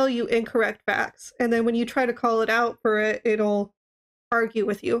will tell you incorrect facts, and then when you try to call it out for it, it'll argue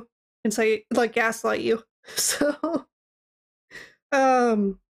with you and say, like, gaslight you. So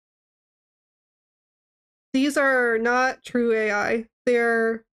these are not true AI.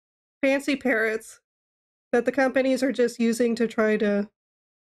 They're fancy parrots that the companies are just using to try to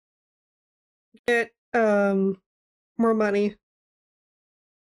get more money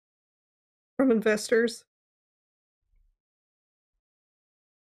from investors.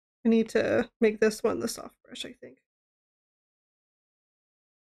 I need to make this one the soft brush, I think.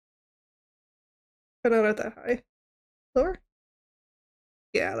 But not that high. Lower?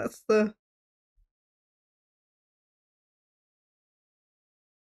 Yeah, that's the...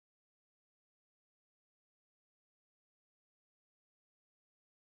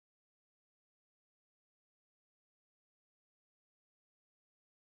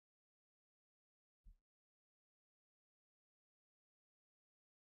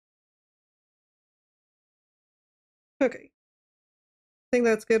 Okay. I think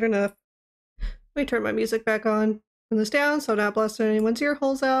that's good enough. Let me turn my music back on. Turn this down so I'm not blasting anyone's ear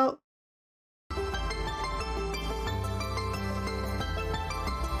holes out.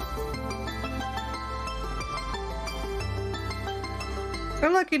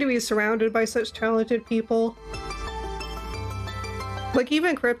 I'm lucky to be surrounded by such talented people. Like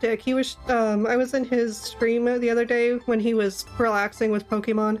even Cryptic, he was I was in his stream the other day when he was relaxing with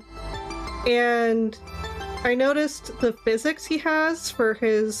Pokemon, and I noticed the physics he has for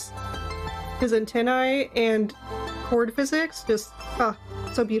his antennae and chord physics, just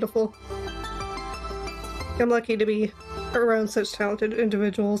so beautiful. I'm lucky to be around such talented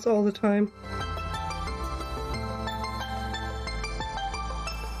individuals all the time.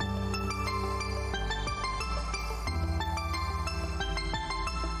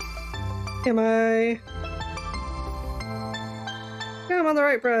 Am I? Yeah, I'm on the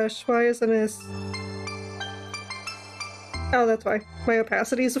right brush. Why isn't this? Oh, that's why. My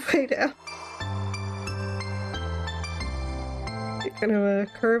opacity is way down. Get kind of a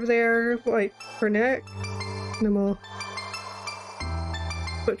curve there, like for neck. And then we'll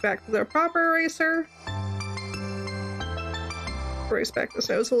switch back to the proper eraser. Erase back this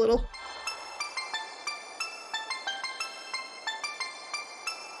nose a little.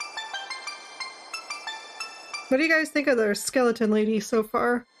 What do you guys think of the skeleton lady so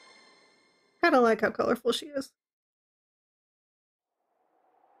far? Kind of like how colorful she is.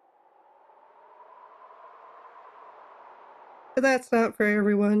 But that's not for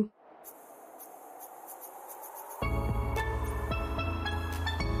everyone.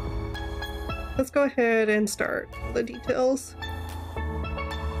 Let's go ahead and start the details.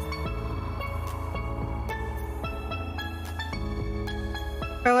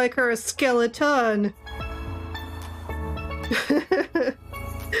 I like her a skeleton.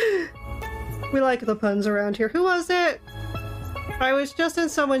 We like the puns around here. Who was it? I was just in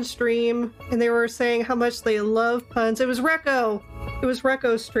someone's stream and they were saying how much they love puns. It was Recco. It was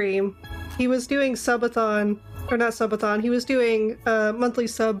Recco's stream. He was doing subathon, or not subathon, he was doing monthly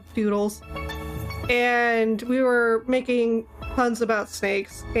sub doodles. And we were making puns about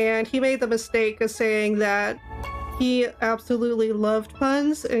snakes. And he made the mistake of saying that he absolutely loved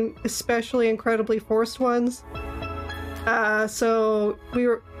puns, and especially incredibly forced ones. So we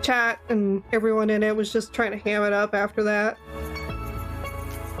were chat and everyone in it was just trying to ham it up after that.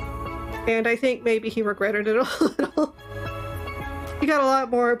 And I think maybe he regretted it a little. He got a lot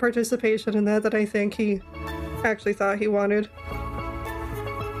more participation in that than I think he actually thought he wanted.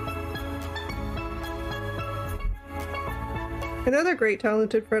 Another great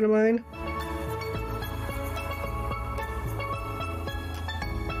talented friend of mine.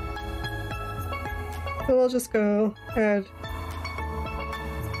 So we'll just go add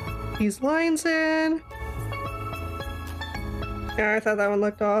these lines in. Yeah, I thought that one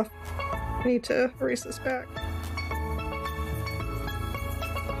looked off. I need to erase this back.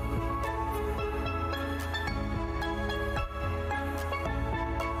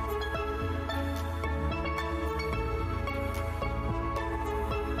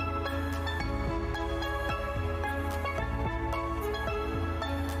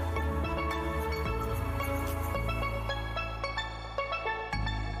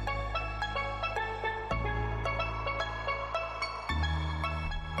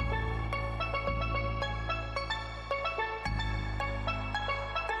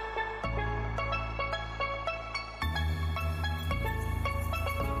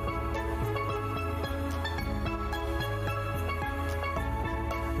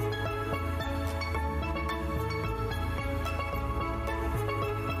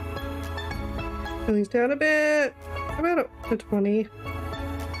 Turn these down a bit. About up to 20.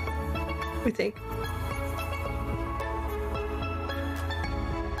 We think.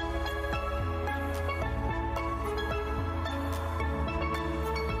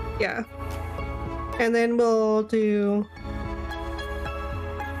 Yeah. And then we'll do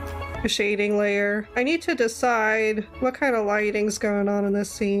a shading layer. I need to decide what kind of lighting's going on in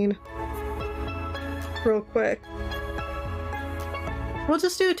this scene real quick. We'll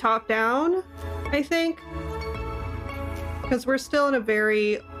just do top down, I think, because we're still in a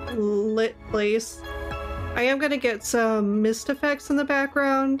very lit place. I am going to get some mist effects in the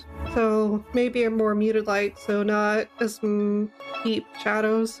background, so maybe a more muted light, so not as deep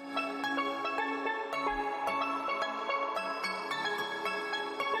shadows.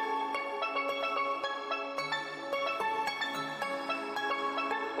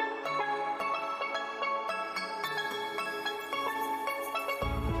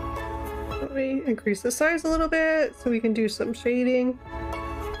 Let me increase the size a little bit so we can do some shading.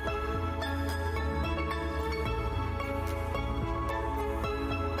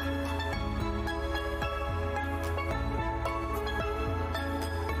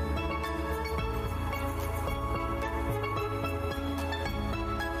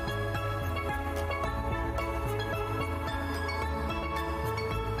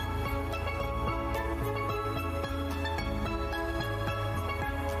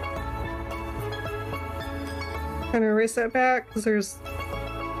 Kind of erase that back because there's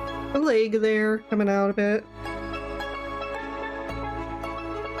a leg there coming out a bit.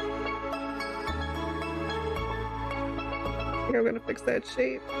 I think I'm gonna fix that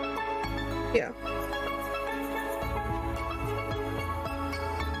shape. Yeah.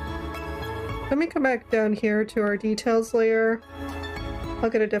 Let me come back down here to our details layer. I'll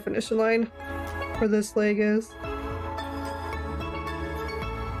get a definition line where this leg is.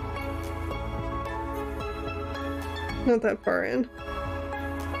 Not that far in.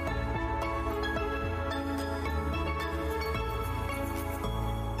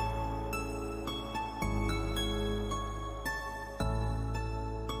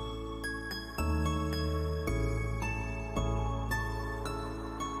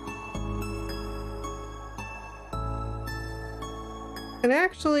 And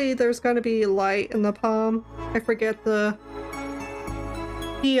actually, there's going to be light in the palm. I forget the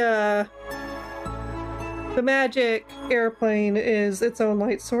magic airplane is its own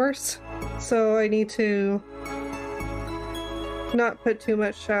light source, so I need to not put too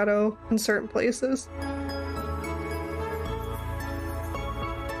much shadow in certain places.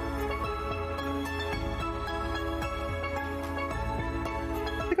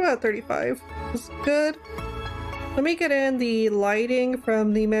 I think about 35 is good. Let me get in the lighting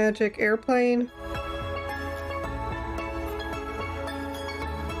from the magic airplane.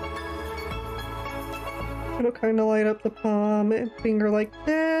 It'll kind of light up the palm and finger like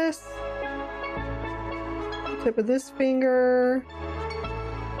this. Tip of this finger.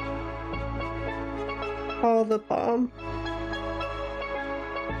 All the palm.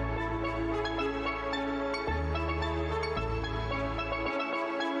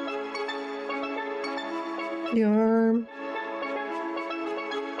 The arm.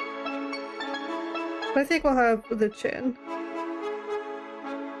 I think we'll have the chin.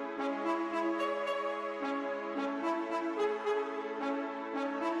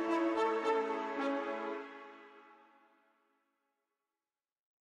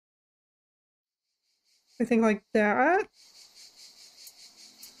 I think like that.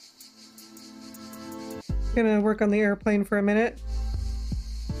 Gonna work on the airplane for a minute.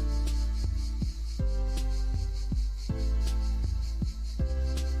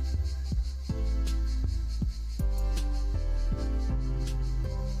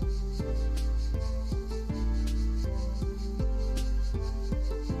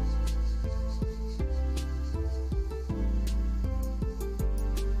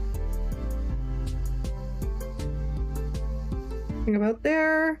 About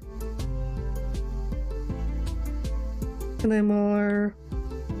there, and then we're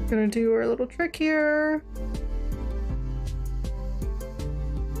gonna do our little trick here,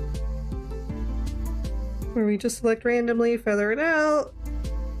 where we just select randomly, feather it out,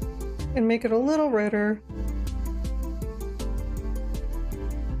 and make it a little redder.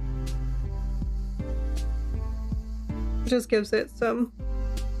 It just gives it some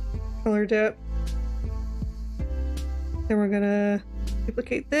color depth. Then we're gonna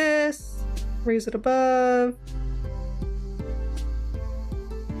duplicate this, raise it above,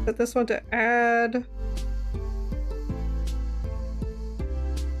 set this one to add,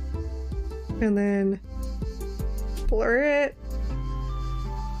 and then blur it.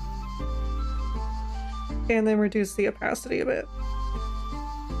 and then reduce the opacity a bit.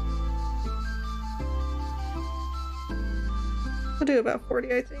 We'll do about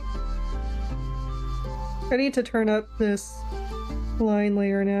 40, I think. I need to turn up this line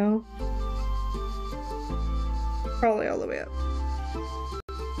layer now. Probably all the way up.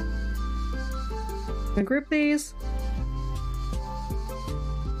 I'm gonna group these.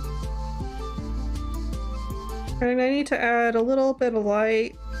 And I need to add a little bit of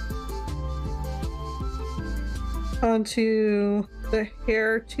light onto the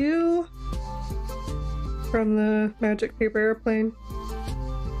hair too from the magic paper airplane.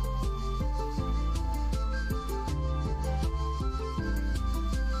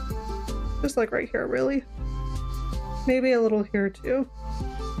 Just like right here, really. Maybe a little here too.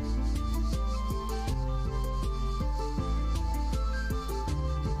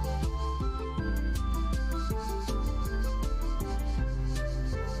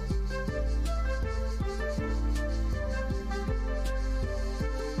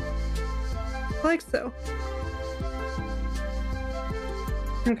 Like so.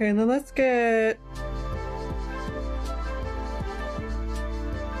 Okay, and then let's get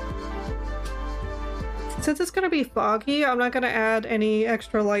since it's gonna be foggy, I'm not gonna add any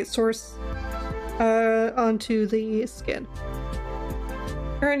extra light source onto the skin.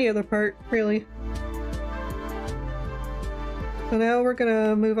 Or any other part, really. So now we're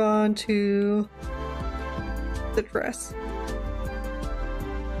gonna move on to the dress.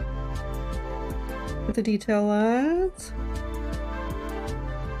 With the detail lines.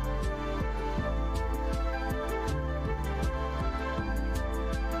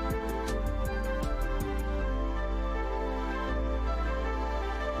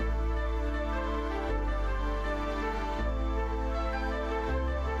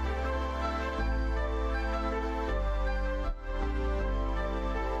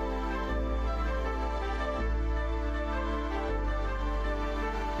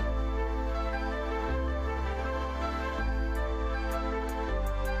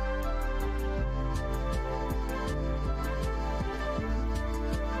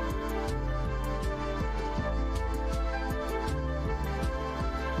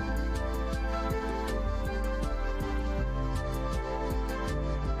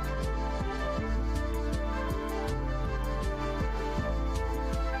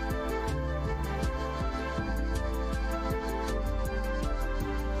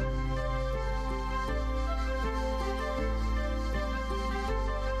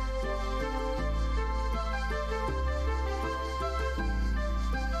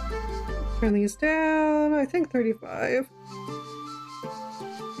 Turn these down, I think 35.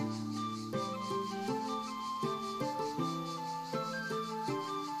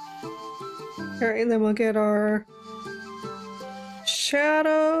 Alright, and then we'll get our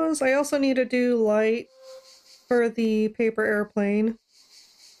shadows. I also need to do light for the paper airplane.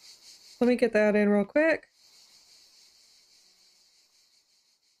 Let me get that in real quick.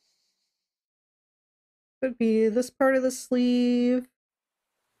 Could be this part of the sleeve.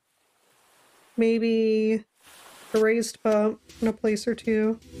 Maybe a raised bump in a place or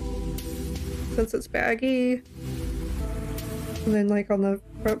two, since it's baggy. And then like on the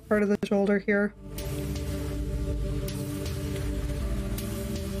front part of the shoulder here.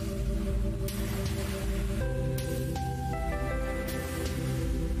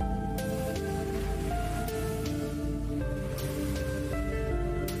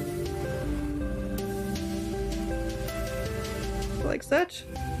 Like such.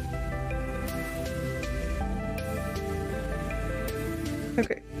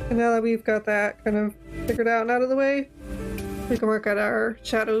 Okay, and now that we've got that kind of figured out and out of the way, we can work at our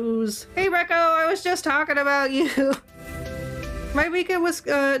shadows. Hey Recco, I was just talking about you. My weekend was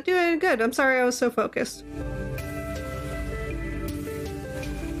doing good. I'm sorry I was so focused.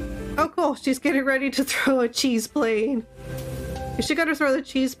 Oh cool, she's getting ready to throw a cheese plane. Is she gonna throw the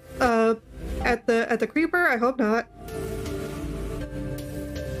cheese at the creeper? I hope not.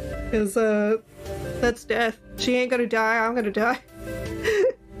 Because that's death. She ain't gonna die, I'm gonna die.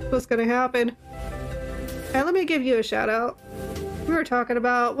 What's gonna happen? And let me give you a shout out. We were talking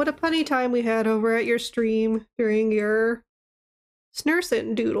about what a punny time we had over at your stream during your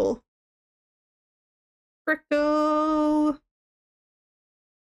Snursin doodle. Fricto!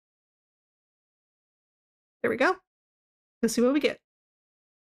 There we go. Let's see what we get.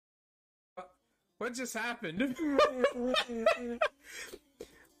 What just happened?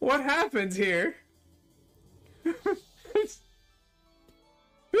 What happened here?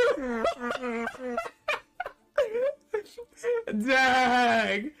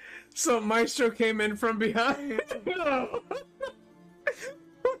 Dang! So Maestro came in from behind.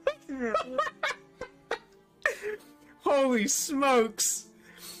 Holy smokes!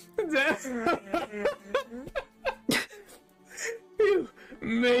 You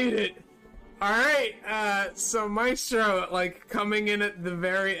made it. All right. So Maestro, like coming in at the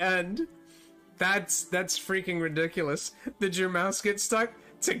very end. That's freaking ridiculous. Did your mouse get stuck?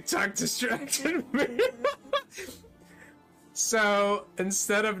 TikTok distracted me. So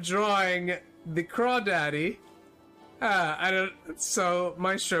instead of drawing the crawdaddy, so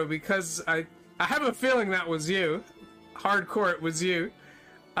Maestro, because I have a feeling that was you. Hardcore, it was you.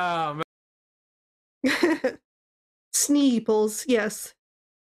 Sneeples, yes.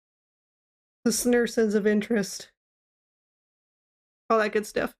 The snare sense of interest. All that good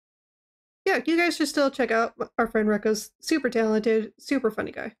stuff. Yeah, you guys should still check out our friend Rekko's super talented, super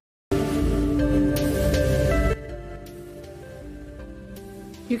funny guy.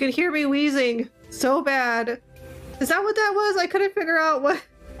 You can hear me wheezing so bad. Is that what that was? I couldn't figure out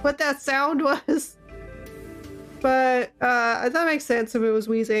what that sound was. But that makes sense if it was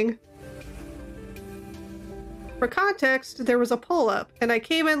wheezing. For context, there was a pull-up, and I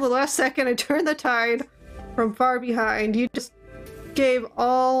came in the last second and turned the tide from far behind. You just gave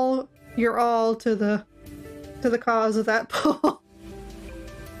all your all to the cause of that pull.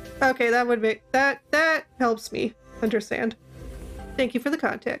 Okay, that would make that helps me understand. Thank you for the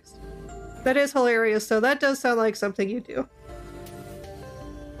context. That is hilarious, so that does sound like something you do.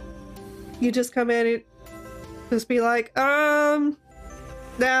 You just come in and just be like, nah.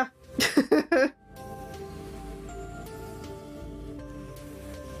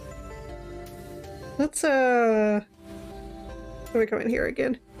 Let's let me come in here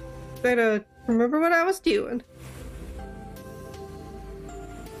again. Try to remember what I was doing.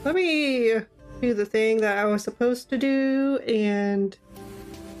 Let me do the thing that I was supposed to do and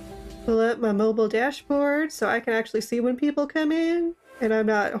pull up my mobile dashboard so I can actually see when people come in and I'm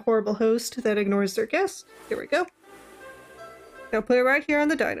not a horrible host that ignores their guests. Here we go. Now put it right here on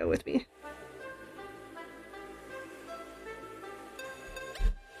the dyno with me.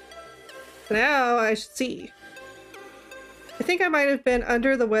 Now I should see. I think I might have been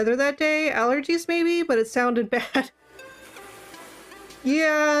under the weather that day. Allergies maybe, but it sounded bad.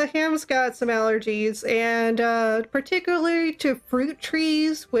 Yeah, Ham's got some allergies, and particularly to fruit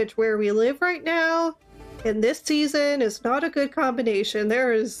trees, which where we live right now, in this season, is not a good combination.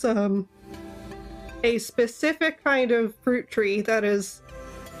 There is a specific kind of fruit tree that is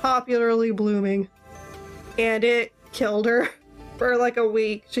popularly blooming, and it killed her for like a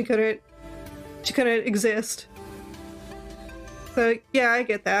week. She couldn't exist. So yeah, I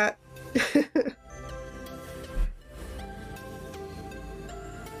get that.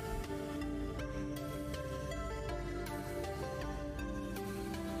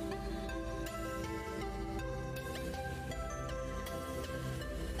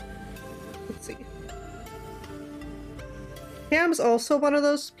 Let's see. Ham's also one of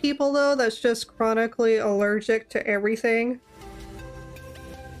those people though that's just chronically allergic to everything.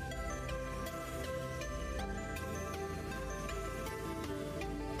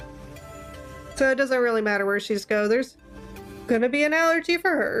 So it doesn't really matter where she's go. There's gonna be an allergy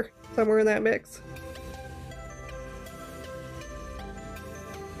for her somewhere in that mix.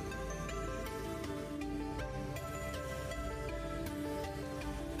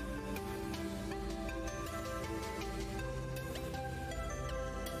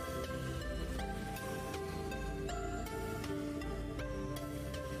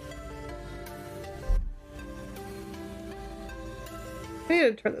 I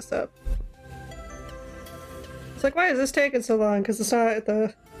need to turn this up. It's like, why is this taking so long? Because it's not at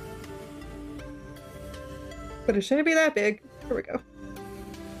the... But it shouldn't be that big. Here we go.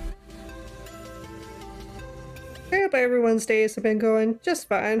 I hope everyone's days have been going just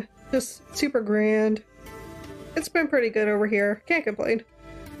fine. Just super grand. It's been pretty good over here. Can't complain.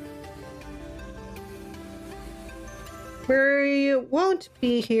 We won't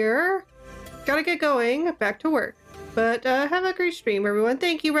be here. Gotta get going. Back to work. But have a great stream, everyone.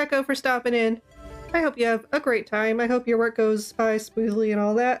 Thank you, Rekko, for stopping in. I hope you have a great time. I hope your work goes by smoothly and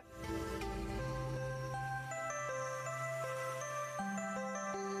all that.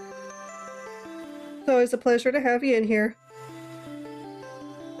 It's always a pleasure to have you in here.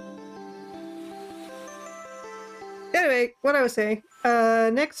 Anyway, what I was saying,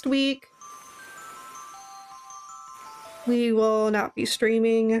 next week we will not be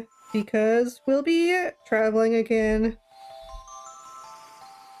streaming because we'll be traveling again.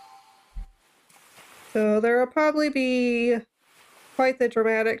 So there will probably be quite the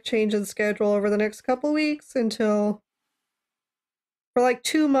dramatic change in schedule over the next couple weeks until, for like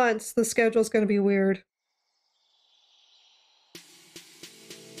 2 months, the schedule's going to be weird.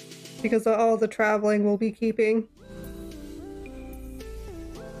 Because of all the traveling we'll be keeping.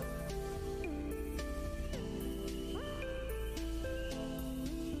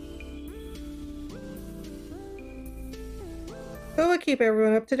 keep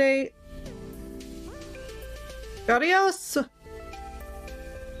everyone up to date. Adios!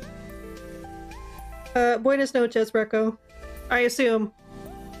 Buenas noches, Recco. I assume.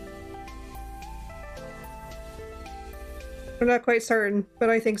 I'm not quite certain, but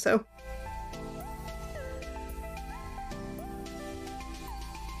I think so.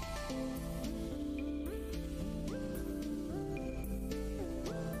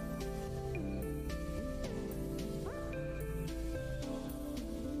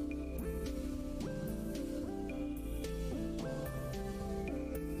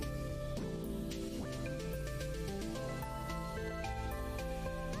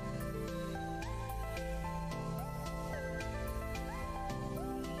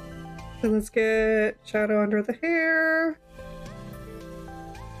 So let's get shadow under the hair.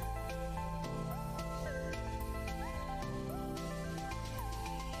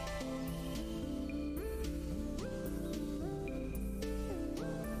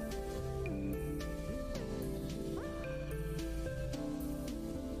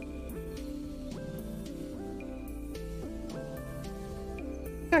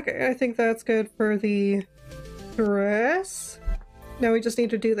 Okay, I think that's good for the dress. Now we just need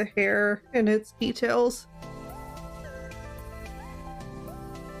to do the hair and its details.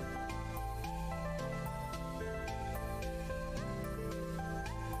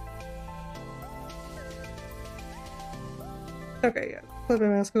 Okay, yeah, clip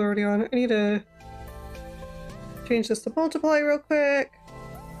and mask is already on. I need to change this to multiply real quick.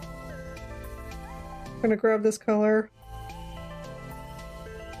 I'm gonna grab this color.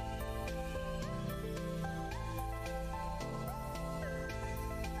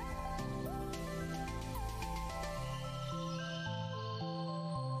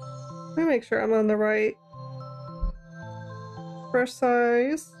 Let me make sure I'm on the right brush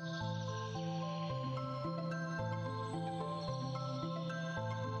size.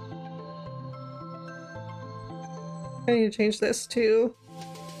 I need to change this to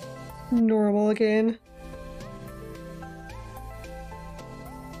normal again.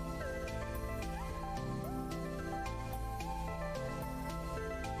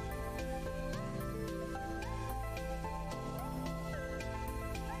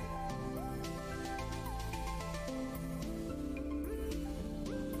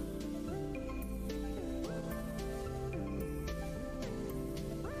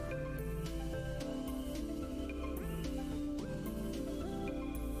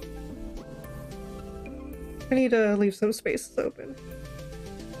 I need to leave some spaces open.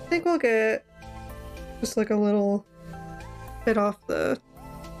 I think we'll get just like a little bit off the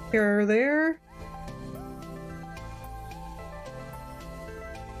hair there.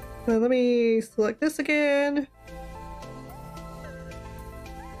 So let me select this again.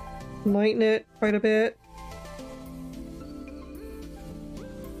 Lighten it quite a bit.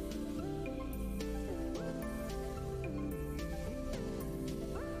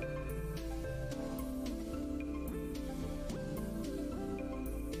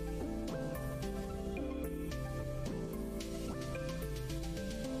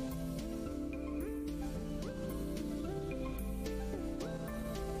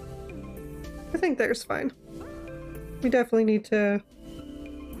 I think there's fine. We definitely need to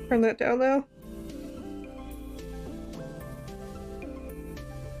turn that down though.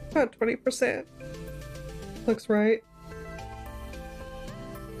 About 20%. Looks right.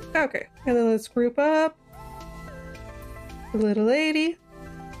 Okay, and then let's group up the little lady.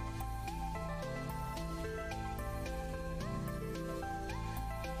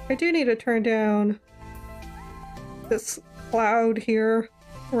 I do need to turn down this cloud here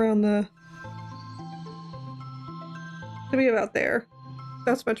around the... to be about there.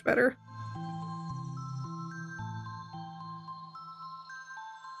 That's much better.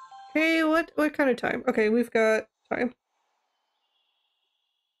 Okay, what kind of time? Okay, we've got time.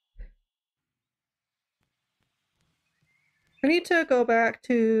 I need to go back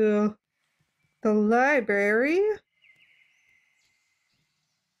to the library.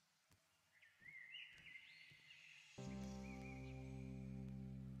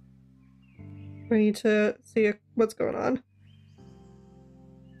 I need to see what's going on.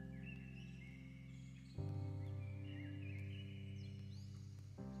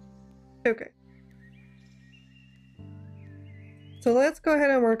 Okay. So let's go ahead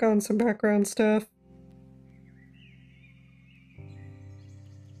and work on some background stuff.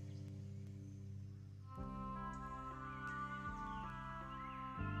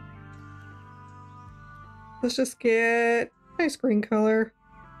 Let's just get nice green color.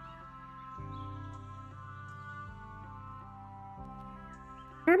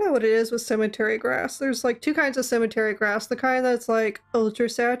 I don't know what it is with cemetery grass. There's like two kinds of cemetery grass. The kind that's like ultra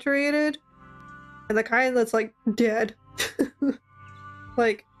saturated and the kind that's like dead.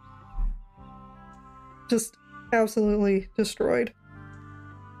 Like just absolutely destroyed.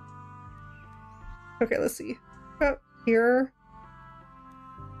 Okay, let's see. About here.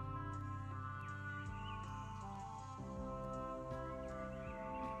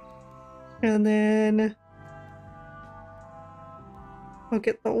 And then I'll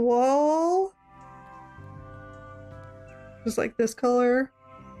get the wall. Just like this color.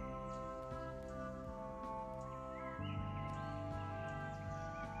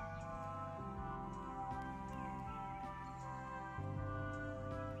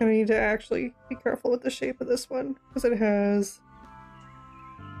 I need to actually be careful with the shape of this one because it has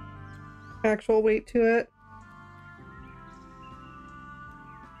actual weight to it.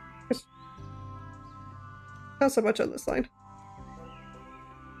 Not so much on this line.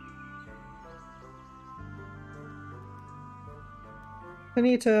 I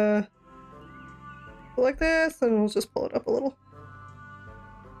need to go like this and we'll just pull it up a little.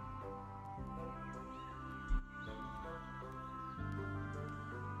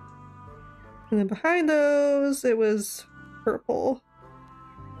 And then behind those, it was purple.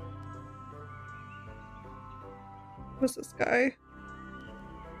 What's this guy?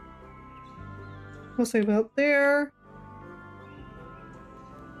 We'll say about there.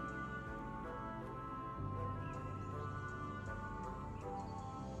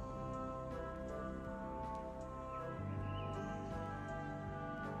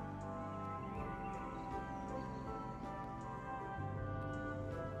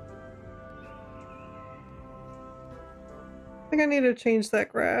 I think I need to change that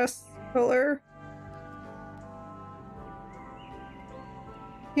grass color.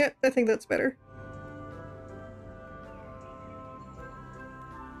 Yeah, I think that's better.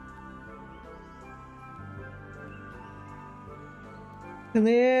 And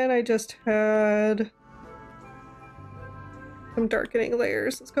then I just had some darkening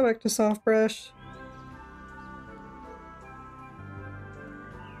layers. Let's go back to soft brush.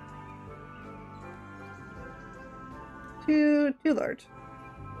 Too large.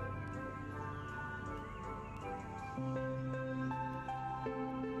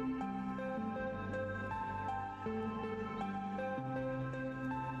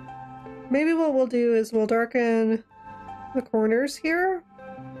 Maybe what we'll do is we'll darken the corners here,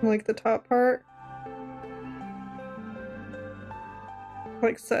 like the top part,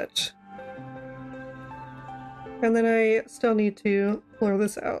 like such. And then I still need to blur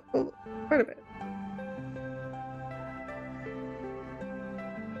this out quite a bit.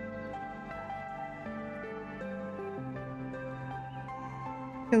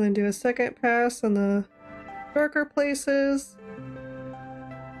 And then do a second pass on the darker places.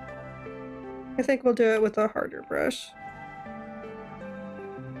 I think we'll do it with a harder brush.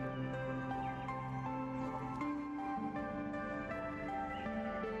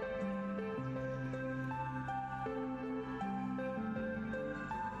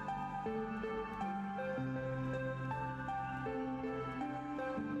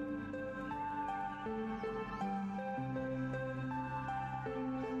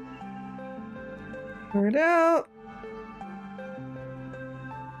 Pour it out.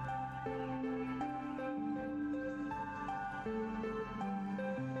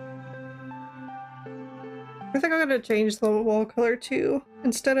 I think I'm going to change the wall color too.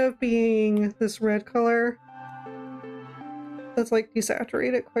 Instead of being this red color, let's like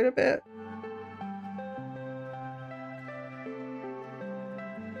desaturate it quite a bit.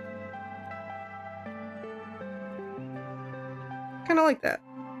 Kind of like that.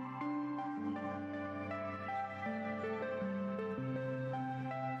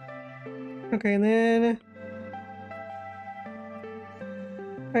 Okay, and then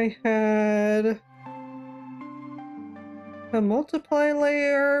I had a multiply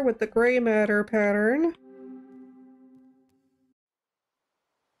layer with the gray matter pattern.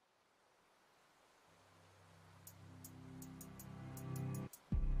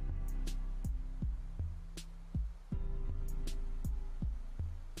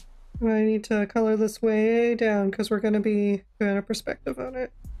 And I need to color this way down because we're going to be doing a perspective on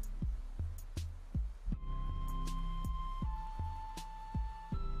it.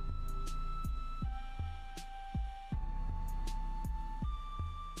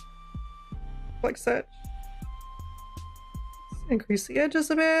 Like such. Let's increase the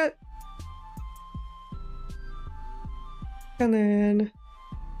edges a bit. And then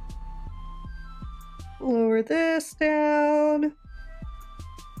lower this down.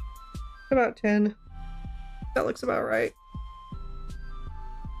 About 10. That looks about right.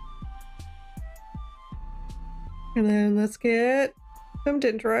 And then let's get some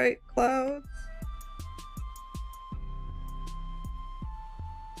dendrite clouds.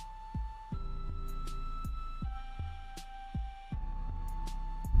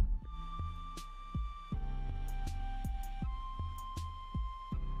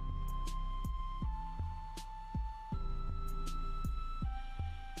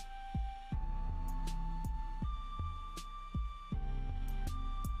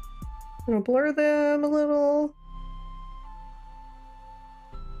 I'm gonna blur them a little.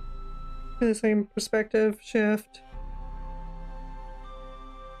 Do the same perspective shift.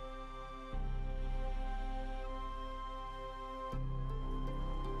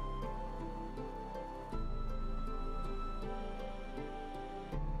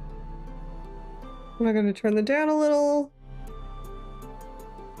 I'm going to turn them down a little.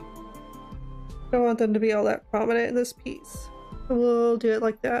 Don't want them to be all that prominent in this piece. So we'll do it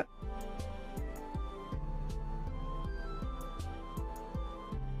like that.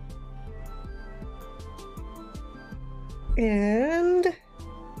 And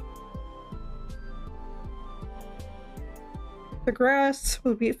the grass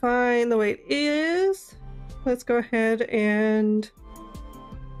will be fine the way it is. Let's go ahead and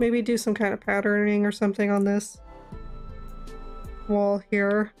maybe do some kind of patterning or something on this wall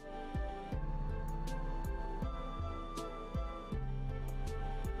here.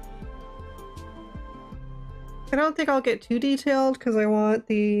 I don't think I'll get too detailed because I want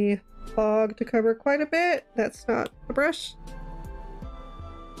the fog to cover quite a bit. That's not the brush.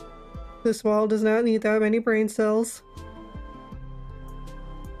 This wall does not need that many brain cells.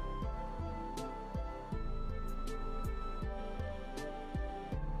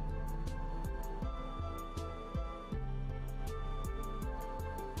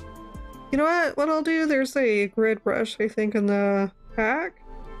 You know what I'll do? There's a grid brush, I think, in the pack.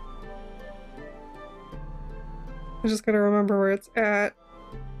 I just gotta remember where it's at.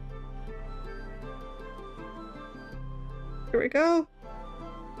 Here we go.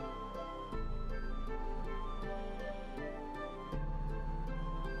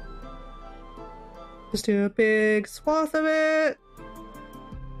 Just do a big swath of it.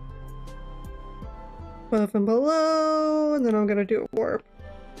 Above and below, and then I'm gonna do a warp.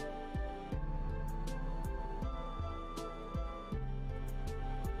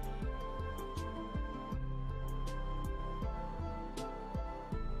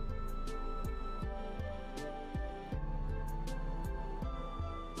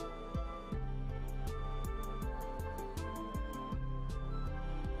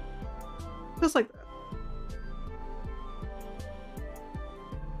 Just like that.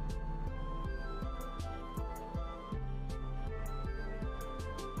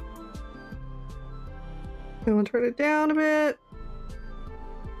 And we'll turn it down a bit.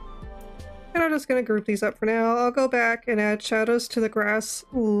 And I'm just going to group these up for now. I'll go back and add shadows to the grass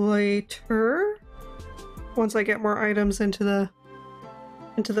later. Once I get more items into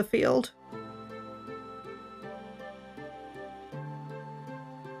the field.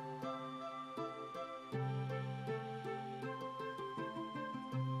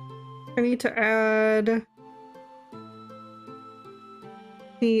 I need to add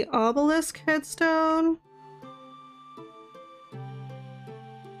the obelisk headstone,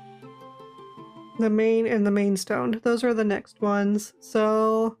 the main, and the main stone. Those are the next ones.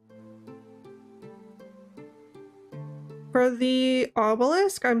 So for the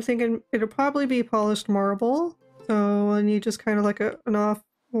obelisk, I'm thinking it'll probably be polished marble. So I need just kind of like an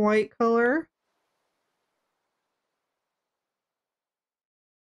off-white color.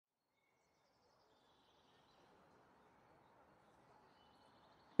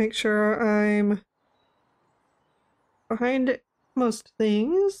 Make sure I'm behind most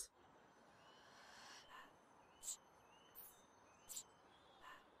things.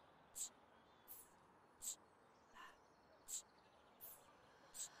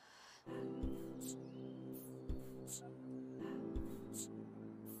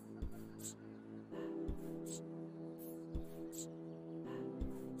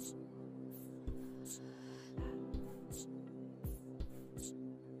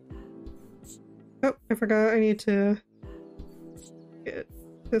 Oh, I forgot I need to get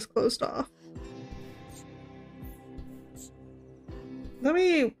this closed off. Let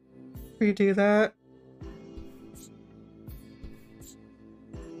me redo that.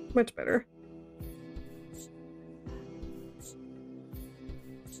 Much better.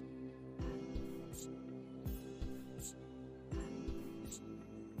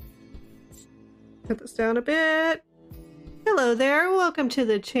 Cut this down a bit. Hello there, welcome to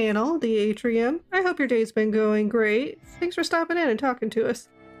the channel, the Atrium. I hope your day's been going great. Thanks for stopping in and talking to us.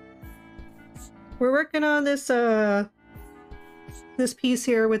 we're working on this this piece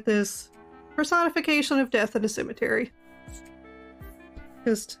here with this personification of death in a cemetery.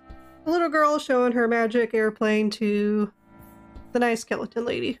 Just a little girl showing her magic airplane to the nice skeleton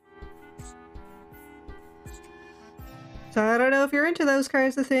lady. So I don't know if you're into those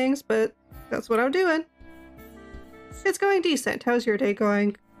kinds of things, but that's what I'm doing. It's going decent. How's your day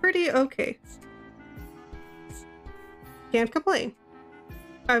going? Pretty okay. Can't complain.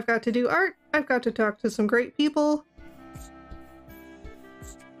 I've got to do art. I've got to talk to some great people.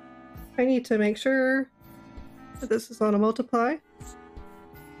 I need to make sure that this is on a multiply.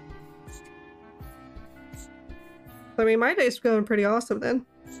 I mean, my day's going pretty awesome then.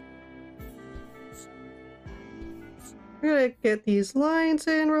 I'm gonna get these lines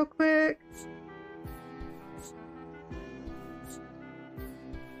in real quick.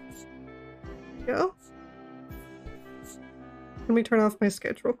 Go. Let me turn off my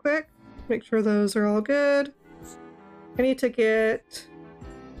sketch real quick. Make sure those are all good. I need to get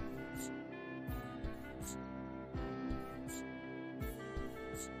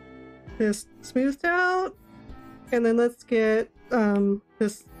this smoothed out, and then let's get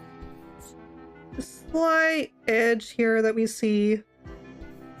this slight edge here that we see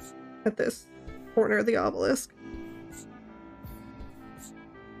at this corner of the obelisk.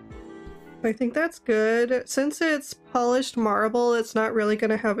 I think that's good. Since it's polished marble, it's not really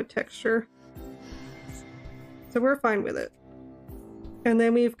going to have a texture. So we're fine with it. And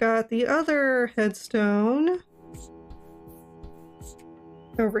then we've got the other headstone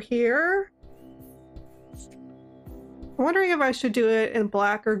over here. I'm wondering if I should do it in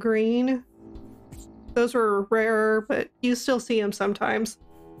black or green. Those were rare, but you still see them sometimes.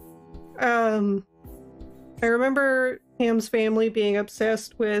 I remember Ham's family being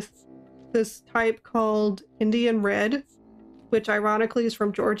obsessed with this type called Indian Red, which ironically is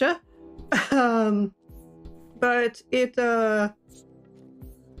from Georgia. But it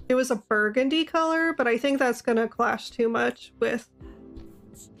was a burgundy color, but I think that's gonna clash too much with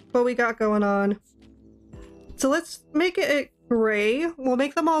what we got going on. So let's make it gray. We'll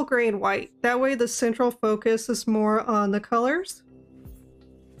make them all gray and white. That way the central focus is more on the colors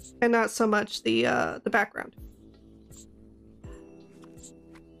and not so much the background.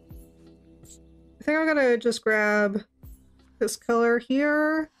 I think I'm gonna just grab this color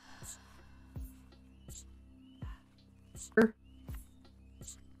here.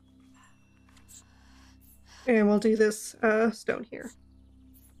 And we'll do this stone here.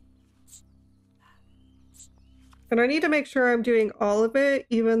 And I need to make sure I'm doing all of it,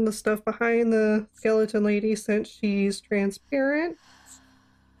 even the stuff behind the skeleton lady, since she's transparent.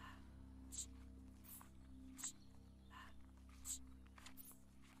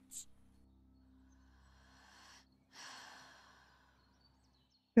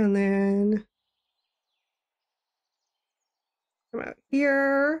 And then come out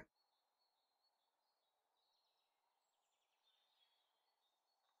here.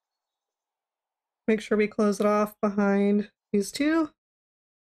 Make sure we close it off behind these two.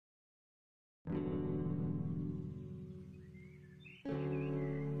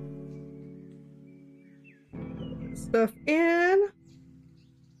 Stuff in.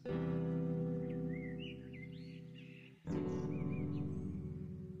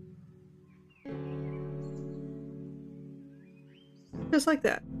 Just like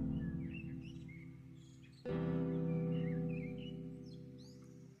that.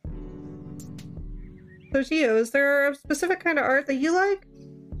 So Gio, is there a specific kind of art that you like?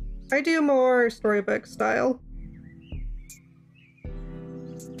 I do more storybook style.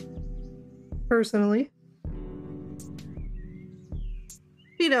 Personally.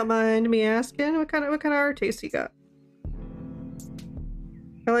 If you don't mind me asking, what kind of art taste you got?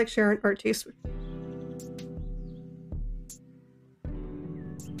 I like sharing art taste with you.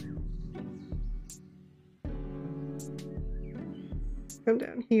 Come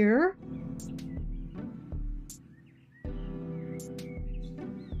down here.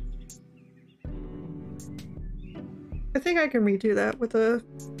 I think I can redo that with a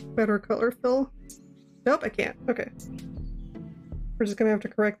better color fill. Nope, I can't. Okay. We're just gonna have to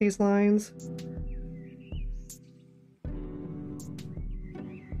correct these lines.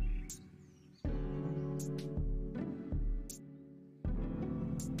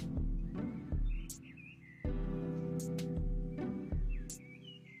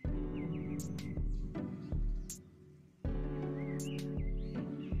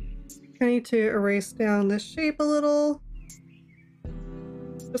 I need to erase down this shape a little.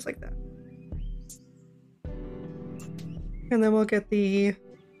 Just like that. And then we'll get the...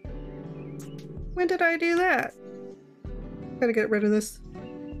 When did I do that? Gotta get rid of this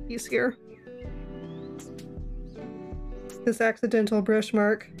piece here. this accidental brush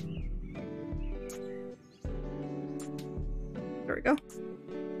mark. There we go.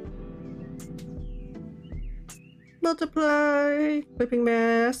 Multiply, clipping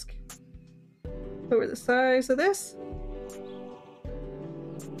mask. Lower the size of this.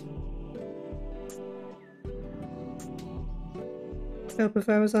 Help if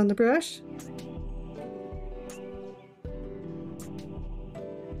I was on the brush.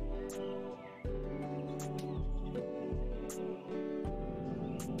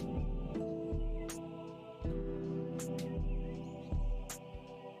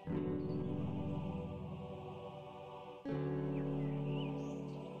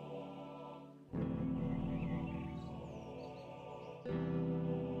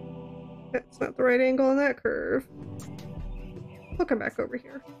 That's not the right angle on that curve. We'll come back over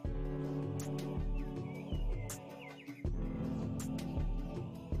here.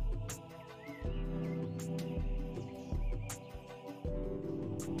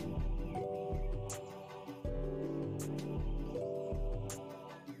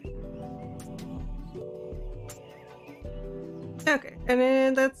 Okay, and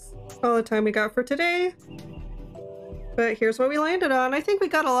then that's all the time we got for today. But here's what we landed on. I think we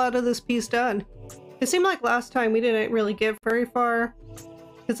got a lot of this piece done. It seemed like last time we didn't really get very far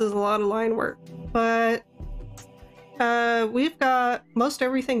because there's a lot of line work. But we've got most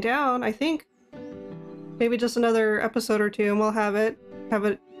everything down, I think. Maybe just another episode or two and we'll have it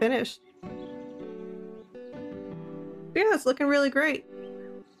finished. Yeah, it's looking really great.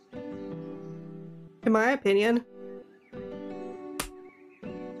 In my opinion.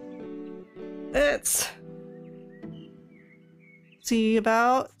 Let's see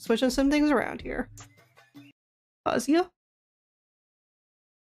about switching some things around here. Pause you.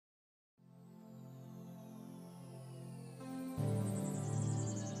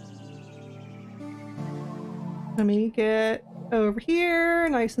 Let me get over here,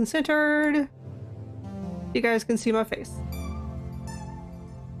 nice and centered. You guys can see my face.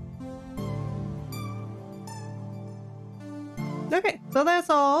 Okay, so that's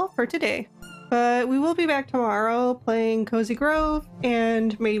all for today. But we will be back tomorrow playing Cozy Grove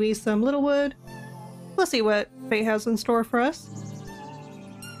and maybe some Littlewood. We'll see what fate has in store for us.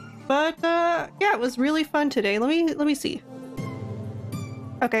 But yeah, it was really fun today. Let me see.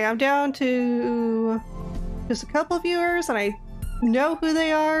 Okay, I'm down to just a couple of viewers and I know who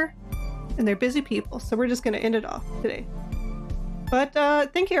they are and they're busy people, so we're just gonna end it off today. But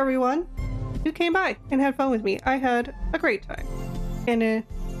thank you everyone who came by and had fun with me. I had a great time. And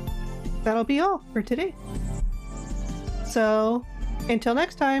that'll be all for today. So, until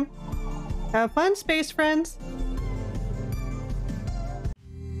next time, have fun, space friends!